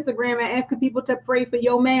Facebook and Instagram and asking people to pray for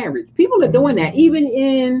your marriage. People are doing that, even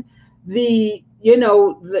in the, you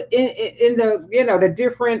know, in the, you know, the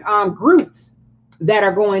different groups that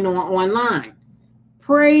are going on online.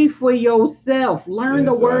 Pray for yourself. Learn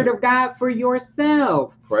the word of God for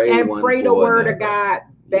yourself. Pray the word of God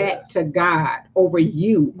back to God over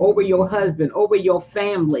you, over your husband, over your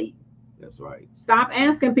family. That's right. Stop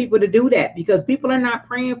asking people to do that, because people are not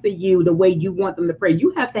praying for you the way you want them to pray.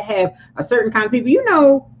 You have to have a certain kind of people. You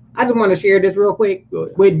know, I just want to share this real quick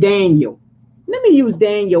with Daniel. Let me use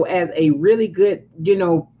Daniel as a really good, you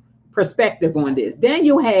know, perspective on this.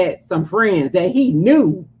 Daniel had some friends that he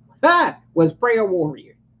knew was prayer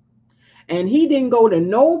warriors. And he didn't go to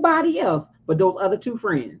nobody else but those other 2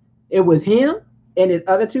 friends. It was him and his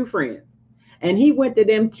other 2 friends. And he went to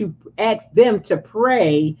them to ask them to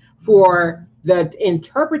pray for the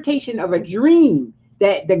interpretation of a dream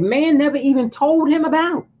that the man never even told him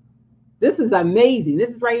about. This is amazing.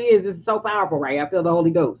 This is right here. This is so powerful, right? I feel the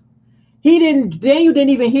Holy Ghost. Daniel didn't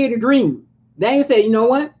even hear the dream. Daniel said, "You know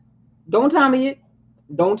what? Don't tell me it.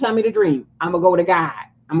 Don't tell me the dream. I'm going to go to God.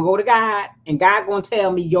 I'm going to go to God, and God going to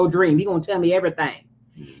tell me your dream. He's going to tell me everything."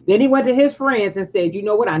 Then he went to his friends and said, "You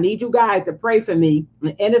know what? I need you guys to pray for me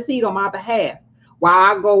and intercede on my behalf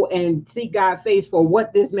while I go and seek God's face for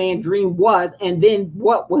what this man's dream was, and then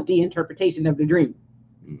what was the interpretation of the dream."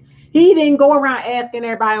 He didn't go around asking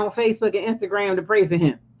everybody on Facebook and Instagram to pray for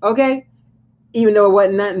him, okay? Even though it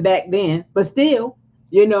wasn't nothing back then. But still,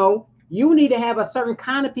 you know, you need to have a certain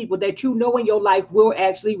kind of people that you know in your life will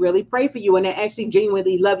actually really pray for you, and that actually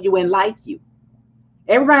genuinely love you and like you.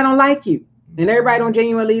 Everybody don't like you, and everybody don't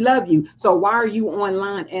genuinely love you. So why are you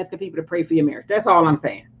online asking people to pray for your marriage? That's all I'm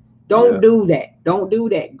saying. Don't do that. Don't do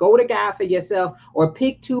that. Go to God for yourself, or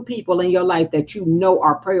pick 2 people in your life that you know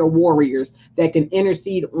are prayer warriors that can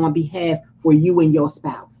intercede on behalf for you and your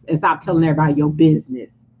spouse, and stop telling everybody your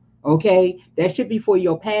business. Okay, that should be for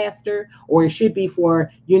your pastor, or it should be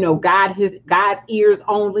for, you know, God's ears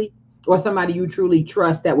only, or somebody you truly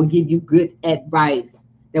trust that will give you good advice,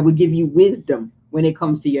 that will give you wisdom when it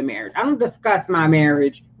comes to your marriage. I don't discuss my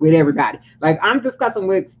marriage with everybody. Like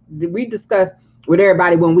we discuss with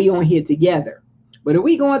everybody when we on here together. But if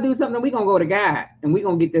we going to do something, we going to go to God, and we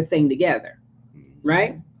going to get this thing together,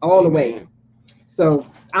 right? All the way. So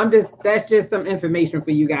that's just some information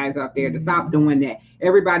for you guys out there to stop doing that.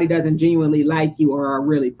 Everybody doesn't genuinely like you or are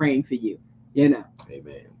really praying for you, you know.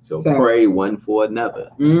 Amen. So pray one for another.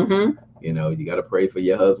 You know, you got to pray for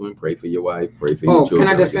your husband, pray for your wife, pray for your children.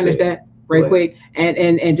 Can I just finish that right quick?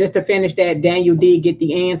 And just to finish that, Daniel did get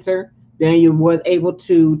the answer. Daniel was able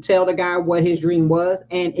to tell the guy what his dream was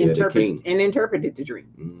and interpreted the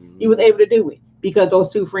dream. He was able to do it because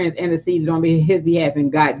those 2 friends interceded on his behalf,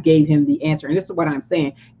 and God gave him the answer. And this is what I'm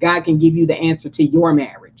saying. God can give you the answer to your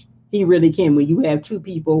marriage. He really can. When you have 2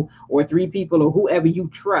 people or 3 people or whoever you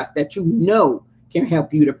trust that you know can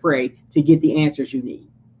help you to pray to get the answers you need.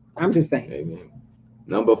 I'm just saying. Amen.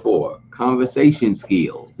 Number 4, conversation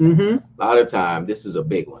skills. Mm-hmm. A lot of time, this is a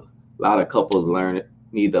big one. A lot of couples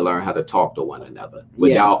need to learn how to talk to one another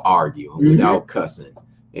without Yes. arguing, Mhm. without cussing,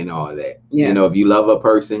 and all that. Yes. You know, if you love a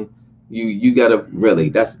person, you gotta really.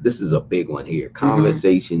 This is a big one here.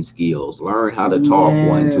 Conversation skills. Learn how to talk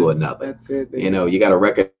one to Yes, another. that's good. You know, you gotta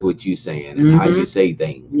recognize what you're saying and how you say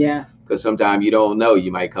things. Yes. Because sometimes you don't know.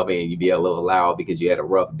 You might come in and you be a little loud because you had a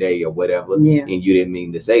rough day or whatever, Yeah. and you didn't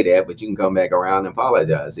mean to say that, but you can come back around and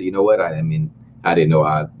apologize. Say, you know what? I didn't know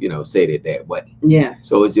I, said it that way. Yes.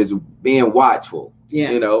 So it's just being watchful.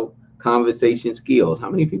 Yes. You know, conversation skills. How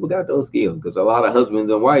many people got those skills? Because a lot of husbands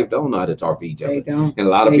and wives don't know how to talk to each other. They don't. And a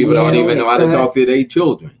lot of people don't even know how to talk to their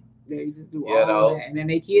children. They just do all that, and then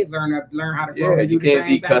their kids learn how to. Yeah, you can't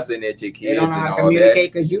be cussing at your kids. They don't know how to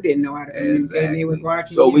communicate because you didn't know how to communicate. Exactly. And they was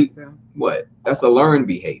watching. So what? That's a learned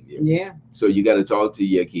behavior. Yeah. So you got to talk to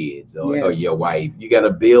your kids or your wife. You got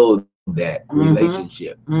to build that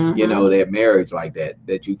relationship. You know, that marriage like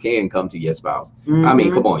that you can come to your spouse. I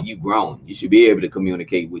mean, come on, you grown. You should be able to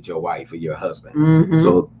communicate with your wife or your husband.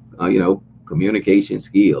 So communication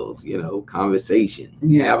skills, conversation.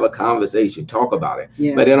 Yes. Have a conversation, talk about it.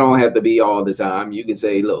 Yes. But it don't have to be all the time. You can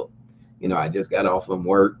say, look, I just got off from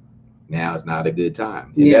work. Now it's not a good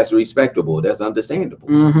time. And that's respectable. That's understandable.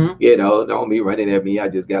 Don't be running at me. I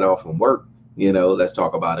just got off from work. Let's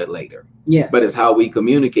talk about it later. Yeah. But it's how we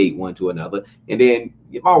communicate one to another. And then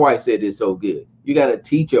my wife said this so good. You got to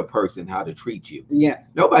teach a person how to treat you. Yes.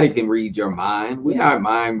 Nobody can read your mind. We're not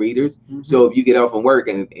mind readers. So if you get off from work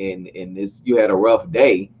and you had a rough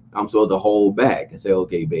day, I'm supposed to hold back and say,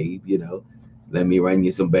 okay, babe, let me run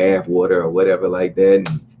you some bath water or whatever like that, and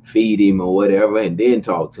feed him or whatever, and then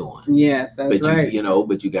talk to him. Yes, that's right.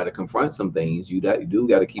 But you got to confront some things. You do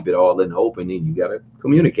got to keep it all in the open, and you got to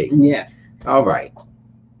communicate. Yes. All right.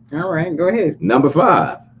 Go ahead. Number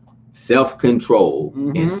 5, self-control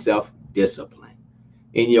and self-discipline.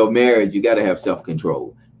 In your marriage, you got to have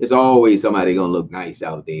self-control. There's always somebody gonna look nice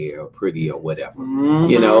out there or pretty or whatever,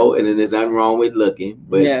 and then there's nothing wrong with looking,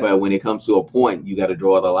 but when it comes to a point, you got to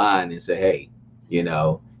draw the line and say, hey,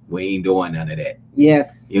 we ain't doing none of that.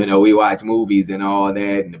 Yes. We watch movies and all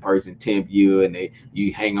that, and the person tempt you, and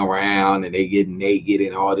you hang around, and they get naked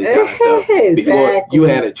and all this kind of stuff. Before you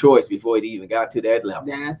had a choice before it even got to that level.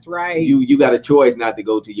 That's right. You got a choice not to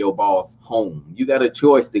go to your boss home. You got a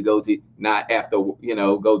choice to go to not after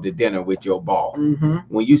go to dinner with your boss.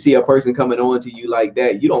 When you see a person coming on to you like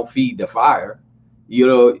that, you don't feed the fire.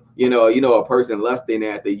 A person lusting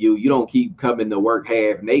after you. You don't keep coming to work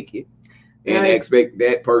half naked and expect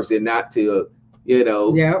that person not to,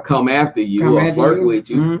 come after you or flirt with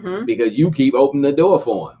you because you keep opening the door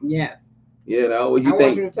for him. Yes. What you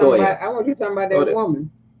think? I want you to talk about that woman.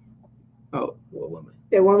 Oh, what woman?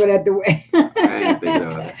 The woman at the way. I ain't thinking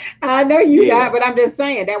of that. I know you got, but I'm just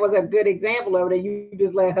saying that was a good example of it. You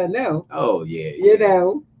just let her know. Oh yeah.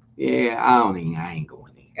 Yeah, I ain't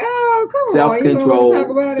going there. Oh, come self-control, on.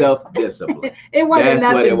 Self-control, self-discipline. It wasn't That's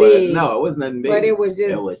nothing what it big. was. No, it wasn't nothing big. But it was just.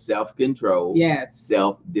 It was self-control. Yes.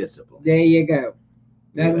 Self-discipline. There you go.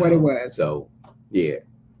 That's what it was. So, yeah.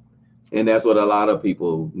 And that's what a lot of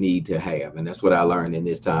people need to have. And that's what I learned in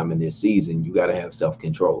this time, in this season. You got to have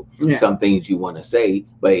self-control. Yeah. Some things you want to say,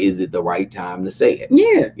 but is it the right time to say it?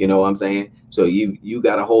 Yeah. You know what I'm saying? So you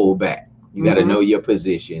got to hold back. You got to know your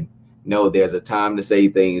position. No, there's a time to say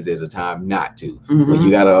things. There's a time not to. When you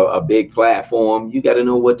got a big platform, you got to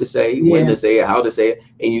know what to say, when to say it, how to say it.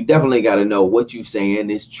 And you definitely got to know what you're saying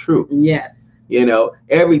is true. Yes.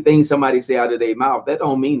 Everything somebody say out of their mouth, that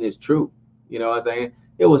don't mean it's true. You know what I'm saying?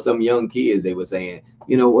 It was some young kids, they were saying,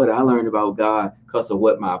 you know what, I learned about God because of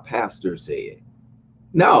what my pastor said.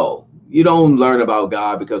 No, you don't learn about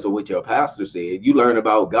God because of what your pastor said. You learn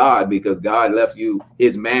about God because God left you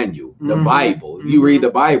his manual, the Bible. If you read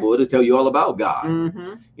the Bible, it'll tell you all about God.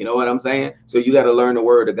 You know what I'm saying? So you got to learn the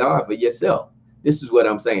word of God for yourself. This is what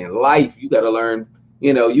I'm saying. Life, you got to learn,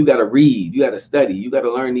 you got to read, you got to study, you got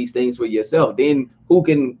to learn these things for yourself. Then who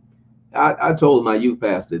can... I told my youth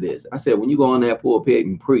pastor this. I said, when you go on that pulpit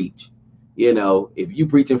and preach, if you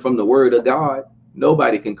preaching from the word of God,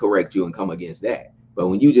 nobody can correct you and come against that. But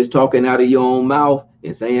when you just talking out of your own mouth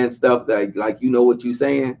and saying stuff like you know what you're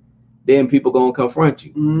saying, then people going to confront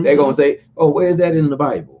you. They're going to say, oh, where's that in the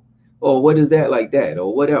Bible? Or what is that like that?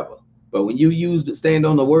 Or whatever. But when you stand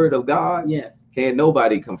on the word of God, can't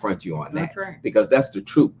nobody confront you on that. That's right. Because that's the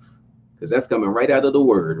truth. Because that's coming right out of the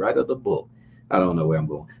word, right out of the book. I don't know where I'm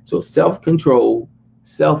going. So self-control,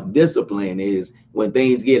 self-discipline is when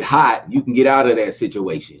things get hot, you can get out of that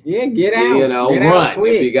situation. Yeah, get out. Get run out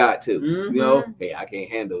if you got to. Hey, I can't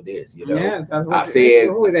handle this. Yes, I said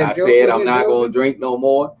I'm not going to drink no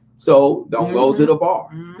more. So don't go to the bar.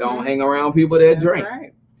 Don't hang around people that drink.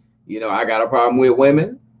 Right. You know, I got a problem with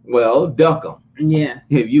women. Well, duck them. Yes.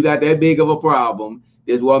 If you got that big of a problem,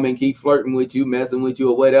 this woman keep flirting with you, messing with you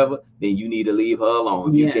or whatever, then you need to leave her alone.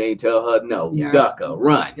 If you can't tell her no, duck her,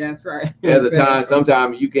 run. That's right. There's a time,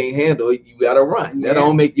 sometimes you can't handle it, you got to run. That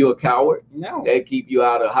don't make you a coward. No. That keep you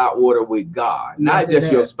out of hot water with God. Not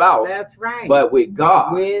just your spouse. That's right. But with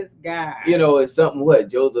God. With God. You know, it's something what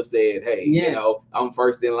Joseph said, hey, you know, I'm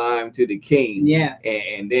first in line to the king. Yes.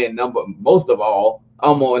 And then most of all,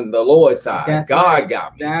 I'm on the Lord's side. That's God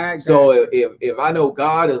got me. God so if I know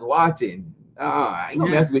God is watching, I ain't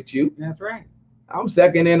gonna mess with you. That's right. I'm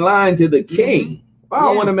second in line to the king. I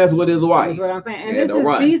don't want to mess with his wife. That's what I'm saying.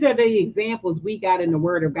 And these are the examples we got in the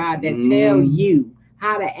Word of God that tell you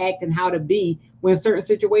how to act and how to be when certain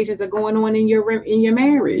situations are going on in your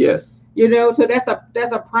marriage. Yes. You know, so that's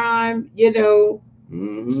a prime, you know,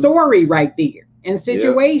 story right there and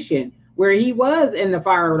situation where he was in the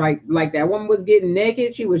fire like that woman was getting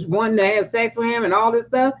naked. She was wanting to have sex with him and all this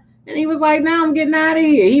stuff. And he was like, "Now I'm getting out of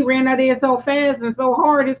here." He ran out of here so fast and so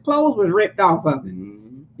hard, his clothes was ripped off of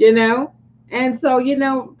him. You know? And so, you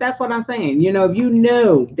know, that's what I'm saying. You know, if you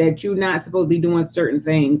know that you're not supposed to be doing certain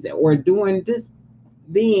things or doing this,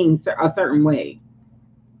 being a certain way,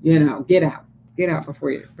 you know, get out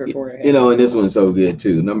before it you know, and this one's so good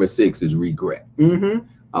too. Number 6 is regrets.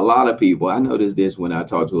 A lot of people, I noticed this when I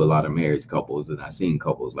talk to a lot of marriage couples, and I've seen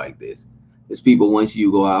couples like this. It's people, once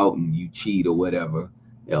you go out and you cheat or whatever,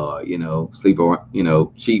 you know, sleep or, you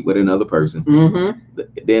know, cheat with another person,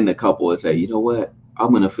 then the couple will say, you know what,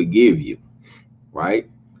 I'm going to forgive you. Right.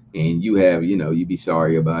 And you have, you know, you be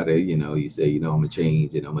sorry about it. You know, you say, you know, I'm going to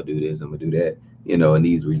change and I'm going to do this, I'm going to do that, you know, and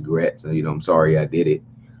these regrets, and, you know, I'm sorry I did it.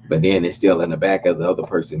 But then it's still in the back of the other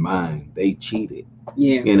person's mind. They cheated.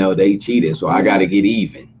 Yeah. You know, they cheated. So I got to get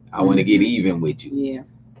even. I want to get even with you. Yeah.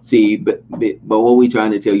 See, but what we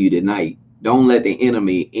trying to tell you tonight, don't let the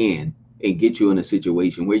enemy in and get you in a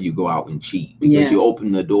situation where you go out and cheat, because you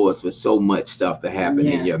open the doors for so much stuff to happen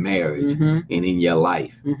in your marriage and in your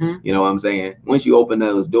life. You know what I'm saying? Once you open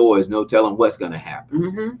those doors, no telling what's going to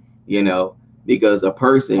happen. You know, because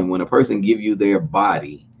when a person give you their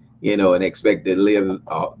body, you know, and expect to live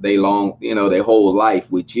their whole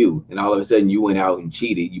life with you, and all of a sudden you went out and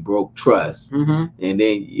cheated, you broke trust, and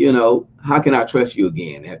then, you know, how can I trust you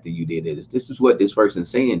again after you did this? This is what this person's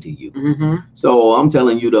saying to you. So I'm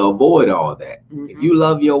telling you to avoid all that. If you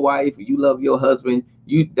love your wife, if you love your husband,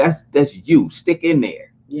 that's you. Stick in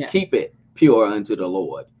there. Keep it pure unto the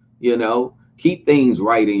Lord. You know, keep things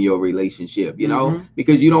right in your relationship, you know,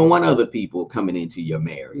 because you don't want other people coming into your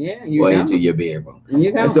marriage into your bedroom.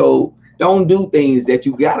 And so don't do things that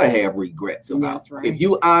you gotta have regrets about. If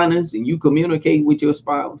you honest and you communicate with your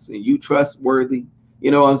spouse and you trustworthy, you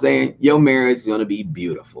know what I'm saying, your marriage is gonna be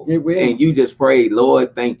beautiful. It will. And you just pray,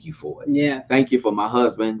 Lord, thank you for it. Yes. Thank you for my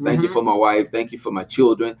husband. Thank you for my wife. Thank you for my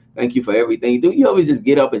children. Thank you for everything. Do you ever just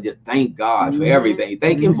get up and just thank God for everything?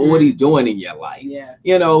 Thank him for what he's doing in your life. Yes.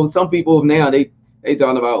 You know, some people now they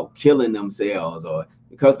talking about killing themselves, or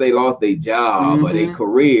because they lost their job or their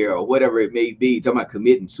career or whatever it may be, talking about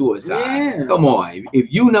committing suicide. Come on.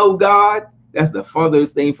 If you know God, that's the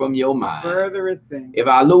furthest thing from your mind. Furthest thing. If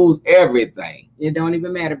I lose everything, it don't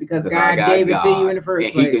even matter, because God gave it to you in the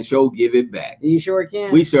first place. He can sure give it back. He sure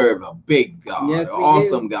can. We serve a big God, an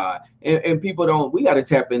awesome God. And people we got to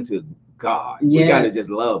tap into God. We got to just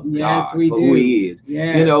love God for who he is.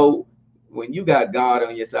 You know, when you got God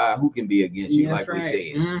on your side, who can be against you, like we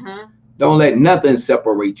said? Don't let nothing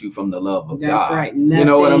separate you from the love of God. Right. Nothing, you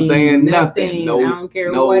know what I'm saying? Nothing. No, I don't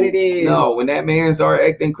care what it is. No, when that man start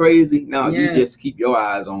acting crazy, you just keep your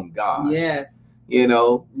eyes on God. Yes. You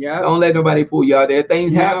know, don't let nobody pull you out there.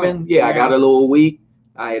 Things happen. I got a little weak.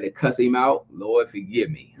 I had to cuss him out. Lord,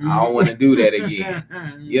 forgive me. I don't want to do that again.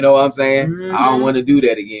 You know what I'm saying? I don't want to do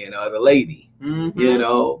that again. The lady, you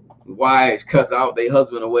know, wives cuss out their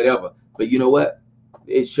husband or whatever. But you know what?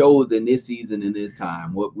 It shows in this season, in this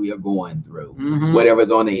time, what we are going through.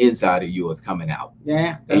 Whatever's on the inside of you is coming out.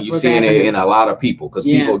 Yeah. And you're seeing it in a lot of people, because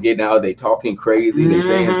people getting out, they talking crazy, they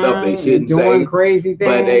saying stuff they shouldn't say. Crazy things.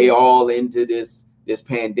 But they all into this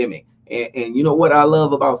pandemic. And you know what I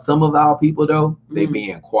love about some of our people though? They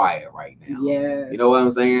being quiet right now. Yeah. You know what I'm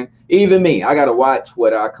saying? Even me, I gotta watch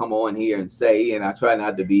what I come on here and say, and I try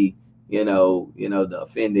not to be you know, to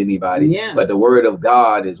offend anybody. Yes. But the word of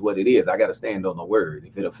God is what it is. I got to stand on the word.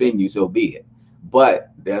 If it offend you, so be it.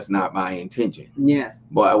 But that's not my intention. Yes.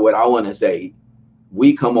 But what I want to say,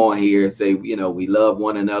 we come on here and say, you know, we love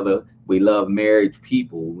one another. We love marriage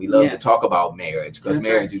people. We love to talk about marriage, because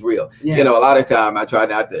marriage is real. Yes. You know, a lot of time I try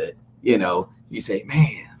not to, you know, you say,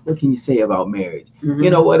 man, what can you say about marriage? You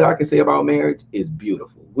know what I can say about marriage? It's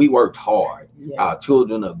beautiful. We worked hard. Yes. Our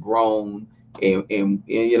children are grown. And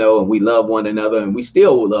you know, and we love one another, and we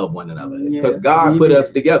still love one another because God put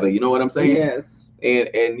us together. You know what I'm saying? Yes.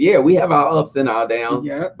 And yeah, we have our ups and our downs.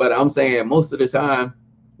 Yep. But I'm saying most of the time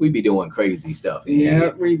we be doing crazy stuff. Yeah,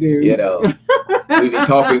 we do. You know, we be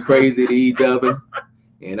talking crazy to each other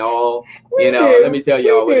and all. You know, let me tell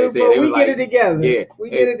y'all what they said. They was like, get it together. Yeah, we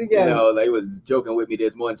get it together. You know, they was joking with me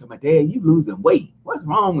this morning. So my dad, you losing weight? What's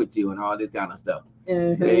wrong with you? And all this kind of stuff.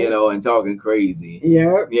 You know, and talking crazy.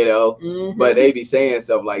 Yeah. You know, but they be saying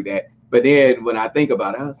stuff like that. But then when I think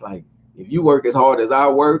about it, I was like, if you work as hard as I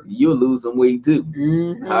work, you'll lose some weight too.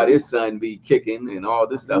 How this son be kicking and all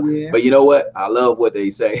this stuff. Yeah. But you know what? I love what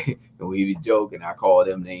they say. And we be joking. I call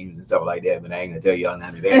them names and stuff like that, but I ain't gonna tell y'all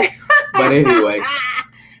none of that. But anyway,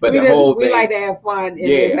 but whole thing. We like to have fun in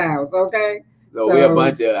this house, okay? So we're a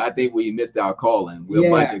bunch of, I think we missed our calling. We're a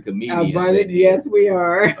bunch of comedians. Yes, we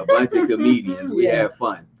are. A bunch of comedians. We have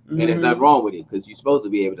fun. And there's nothing wrong with it because you're supposed to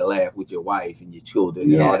be able to laugh with your wife and your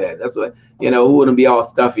children and all that. That's what, you know, who wouldn't be all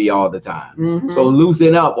stuffy all the time. So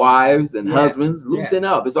loosen up, wives and husbands, loosen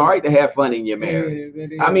up. It's all right to have fun in your marriage.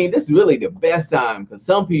 It is. I mean, this is really the best time because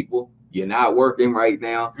some people, you're not working right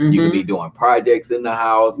now. You could be doing projects in the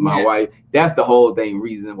house. My wife, that's the whole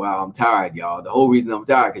reason why I'm tired, y'all. The whole reason I'm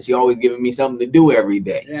tired because she always giving me something to do every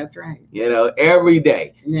day. That's right. You know, every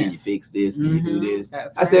day. Can you fix this? Can you do this?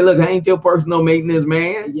 I said, look, I ain't your personal maintenance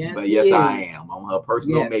man. Yes, but yes, I am. I'm her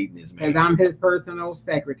personal maintenance man. Because I'm his personal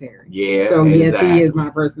secretary. Yeah. So yes, he is my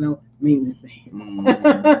personal maintenance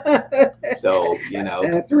man. So, you know.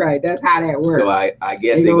 That's right. That's how that works. So I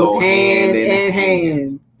guess it goes hand in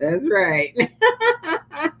hand. That's right.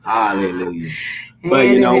 Hallelujah. But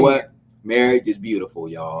you know what? Marriage is beautiful,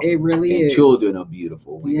 y'all. It really is. Children are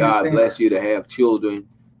beautiful. When God bless you to have children,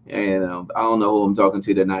 and I don't know who I'm talking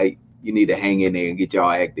to tonight. You need to hang in there and get y'all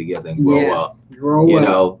act together and grow up. Grow up.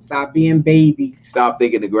 Know, stop being babies. Stop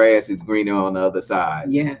thinking the grass is greener on the other side.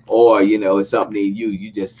 Yes. Or you know, it's something that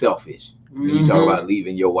you just selfish. You talk about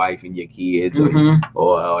leaving your wife and your kids, or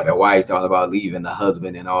the wife talking about leaving the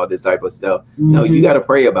husband and all this type of stuff. No, you got to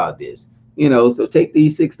pray about this. You know, so take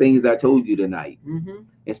these 6 things I told you tonight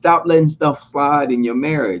and stop letting stuff slide in your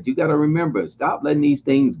marriage. You got to remember, stop letting these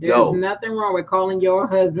things go. There's nothing wrong with calling your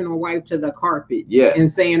husband or wife to the carpet and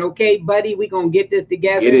saying, okay, buddy, we're going to get this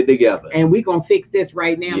together. Get it together. And we're going to fix this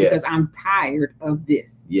right now because I'm tired of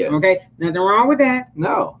this. Yes. Okay. Nothing wrong with that.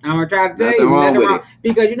 No. I'm going to try to tell you. Nothing wrong.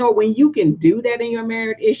 Because, you know, when you can do that in your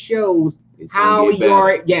marriage, it shows how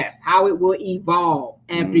how it will evolve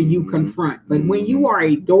after you confront. But when you are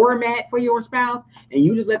a doormat for your spouse and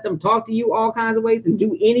you just let them talk to you all kinds of ways and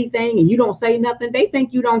do anything and you don't say nothing, they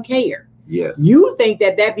think you don't care. Yes. You think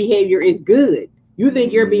that behavior is good. You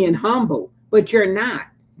think you're being humble, but you're not,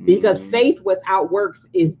 because faith without works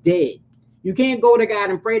is dead. You can't go to God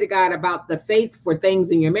and pray to God about the faith for things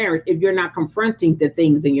in your marriage if you're not confronting the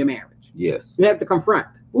things in your marriage. Yes. You have to confront.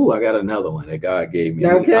 Ooh, I got another one that God gave me.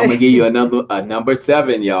 Okay. I'm gonna give you a number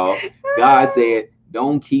 7, y'all. God said,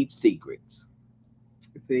 "Don't keep secrets."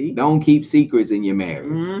 See? Don't keep secrets in your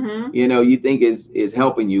marriage. You know, you think it's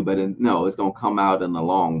helping you, but no, it's gonna come out in the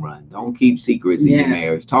long run. Don't keep secrets in your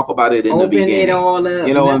marriage. Talk about it in the beginning. Open it all up.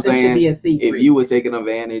 You know what I'm saying? If you were taken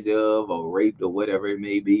advantage of or raped or whatever it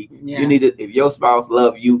may be, you need to. If your spouse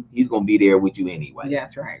loves you, he's gonna be there with you anyway.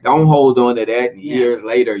 That's right. Don't hold on to that. And years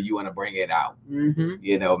later, you want to bring it out.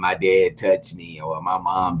 You know, my dad touched me, or my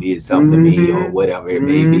mom did something to me, or whatever it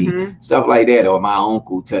may be. Stuff like that, or my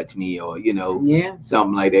uncle touched me, or you know,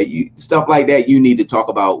 something like that. Stuff like that you need to talk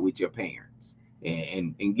about with your parents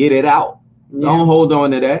and get it out. Don't hold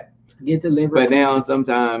on to that. Get delivered. But now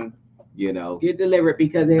sometimes, you know, get delivered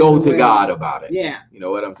because go to God about it. Yeah. You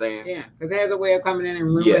know what I'm saying? Yeah. Because there's a way of coming in and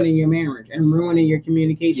ruining your marriage and ruining your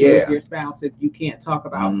communication with your spouse if you can't talk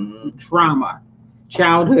about trauma,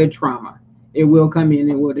 childhood trauma. It will come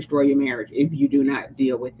in and will destroy your marriage if you do not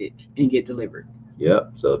deal with it and get delivered.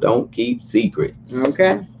 Yep. So don't keep secrets.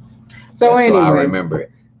 Okay. So anyway, I remember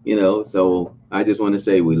it. You know, so I just want to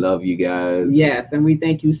say we love you guys. Yes, and we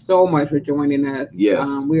thank you so much for joining us. Yes.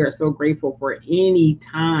 We are so grateful for any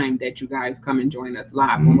time that you guys come and join us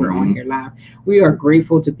live when we're on here live. We are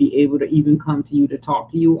grateful to be able to even come to you to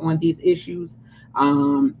talk to you on these issues.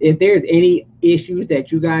 If there's any issues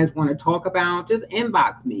that you guys want to talk about, just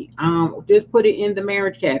inbox me. Just put it in the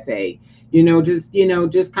Marriage Cafe.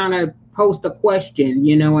 Just kind of post a question,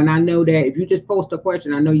 and I know that if you just post a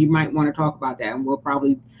question, I know you might want to talk about that, and we'll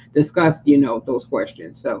probably discuss, those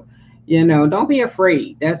questions. So, don't be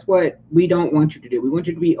afraid. That's what we don't want you to do. We want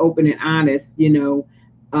you to be open and honest,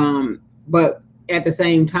 but at the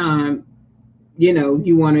same time,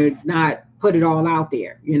 you want to not put it all out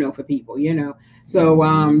there, for people, So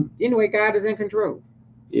anyway, God is in control.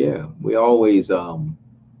 Yeah, we always we're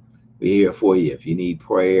here for you. If you need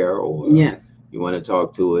prayer or yes, you want to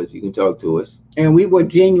talk to us, you can talk to us. And we will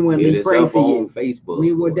genuinely pray for you on Facebook.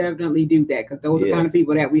 We will definitely do that, because those are the kind of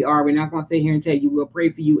people that we are. We're not going to sit here and tell you we'll pray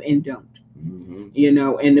for you and don't.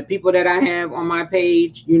 And the people that I have on my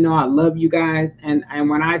page, I love you guys. And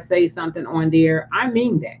when I say something on there, I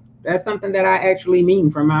mean that. That's something that I actually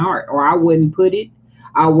mean from my heart, or I wouldn't put it.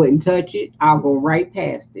 I wouldn't touch it. I'll go right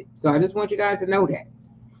past it. So I just want you guys to know that.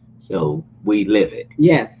 So we live it.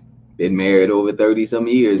 Yes. Been married over 30 some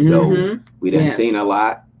years. So we done seen a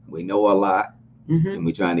lot. We know a lot. And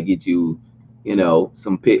we're trying to get you,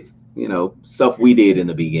 some stuff we did in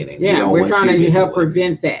the beginning. Yeah, we're trying to help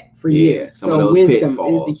prevent that for you. Yeah, some of those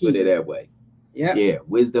pitfalls, put it that way. Yeah,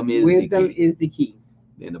 wisdom is the key.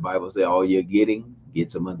 Then the Bible says, all you're getting,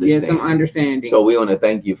 get some understanding. Get some understanding. So we want to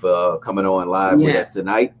thank you for coming on live with us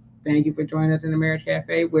tonight. Thank you for joining us in the Marriage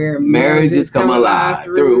Cafe, where marriages come alive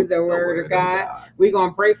through the word of God. We're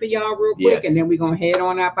going to pray for y'all real quick, and then we're going to head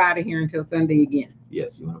on up out of here until Sunday again.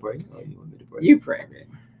 Yes, you want to pray? Or you want me to pray? You pray, man.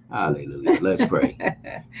 Hallelujah. Let's pray.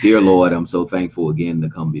 Dear Lord, I'm so thankful again to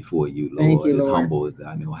come before you, Lord. Thank you, as Lord. Humble as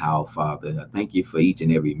I know how, Father. I thank you for each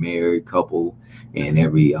and every married couple and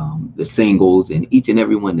every the singles and each and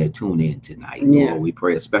every one that tune in tonight. Yes. Lord, we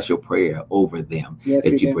pray a special prayer over them, yes,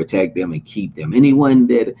 that you protect them and keep them. Anyone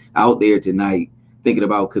that out there tonight thinking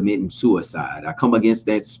about committing suicide, I come against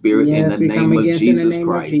that spirit in the name of Jesus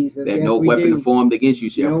Christ. That no weapon formed against you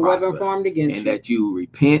shall prosper. And that you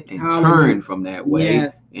repent and turn from that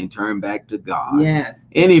way and turn back to God. Yes.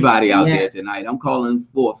 Anybody out there tonight, I'm calling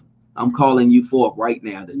you forth right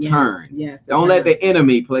now to turn. Yes. Don't let the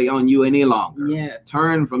enemy play on you any longer. Yes.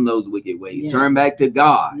 Turn from those wicked ways. Turn back to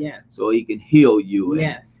God. Yes. So he can heal you.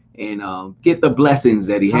 And get the blessings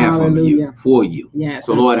that he has for you. Yes.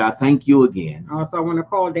 So Lord, I thank you again. Also, I want to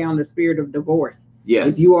call down the spirit of divorce.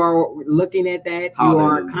 Yes. If you are looking at that, you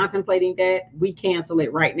are contemplating that, we cancel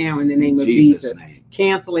it right now in the name of Jesus. Name.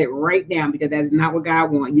 Cancel it right now, because that's not what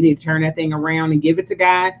God wants. You need to turn that thing around and give it to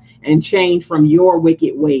God and change from your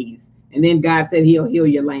wicked ways. And then God said he'll heal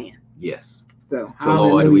your land. Yes. So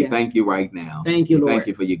Lord, we thank you right now. Thank you, Lord. Thank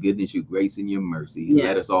you for your goodness, your grace, and your mercy. Yes.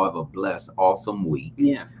 Let us all have a blessed, awesome week.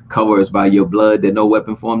 Yes. Cover us by your blood, that no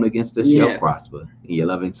weapon formed against us shall prosper. In your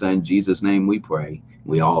loving Son, Jesus' name we pray.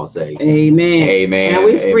 We all say amen. Amen. And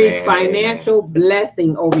we speak financial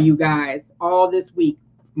blessing over you guys all this week.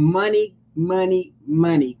 Money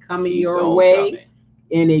coming your way.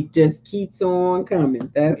 And it just keeps on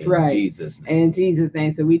coming. That's right. In Jesus'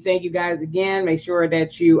 name. So we thank you guys again. Make sure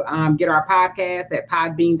that you get our podcast at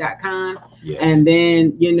podbean.com. Yes. And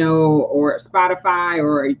then, or Spotify,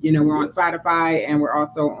 or, we're on Spotify, and we're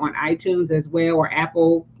also on iTunes as well, or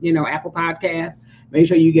Apple, Apple Podcasts. Make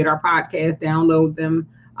sure you get our podcast, download them.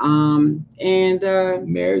 And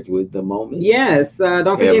Marriage Wisdom Moments. Yes.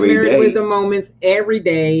 Don't forget Marriage Wisdom Moments every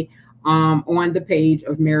day. On the page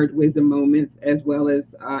of Marriage Wisdom Moments, as well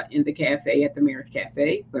as in the cafe at the Marriage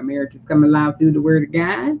Cafe, where marriage is coming alive through the Word of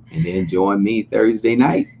God. And then join me Thursday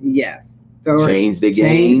night. Yes. So Change the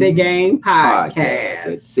Game podcast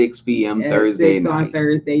at 6 p.m. Thursday night. On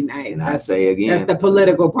Thursday night. And I say again, that's the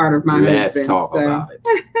political part of my husband. Let's talk about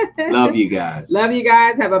it. Love you guys. Love you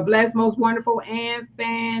guys. Have a blessed, most wonderful, and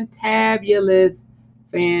fantabulous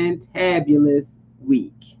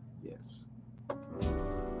week.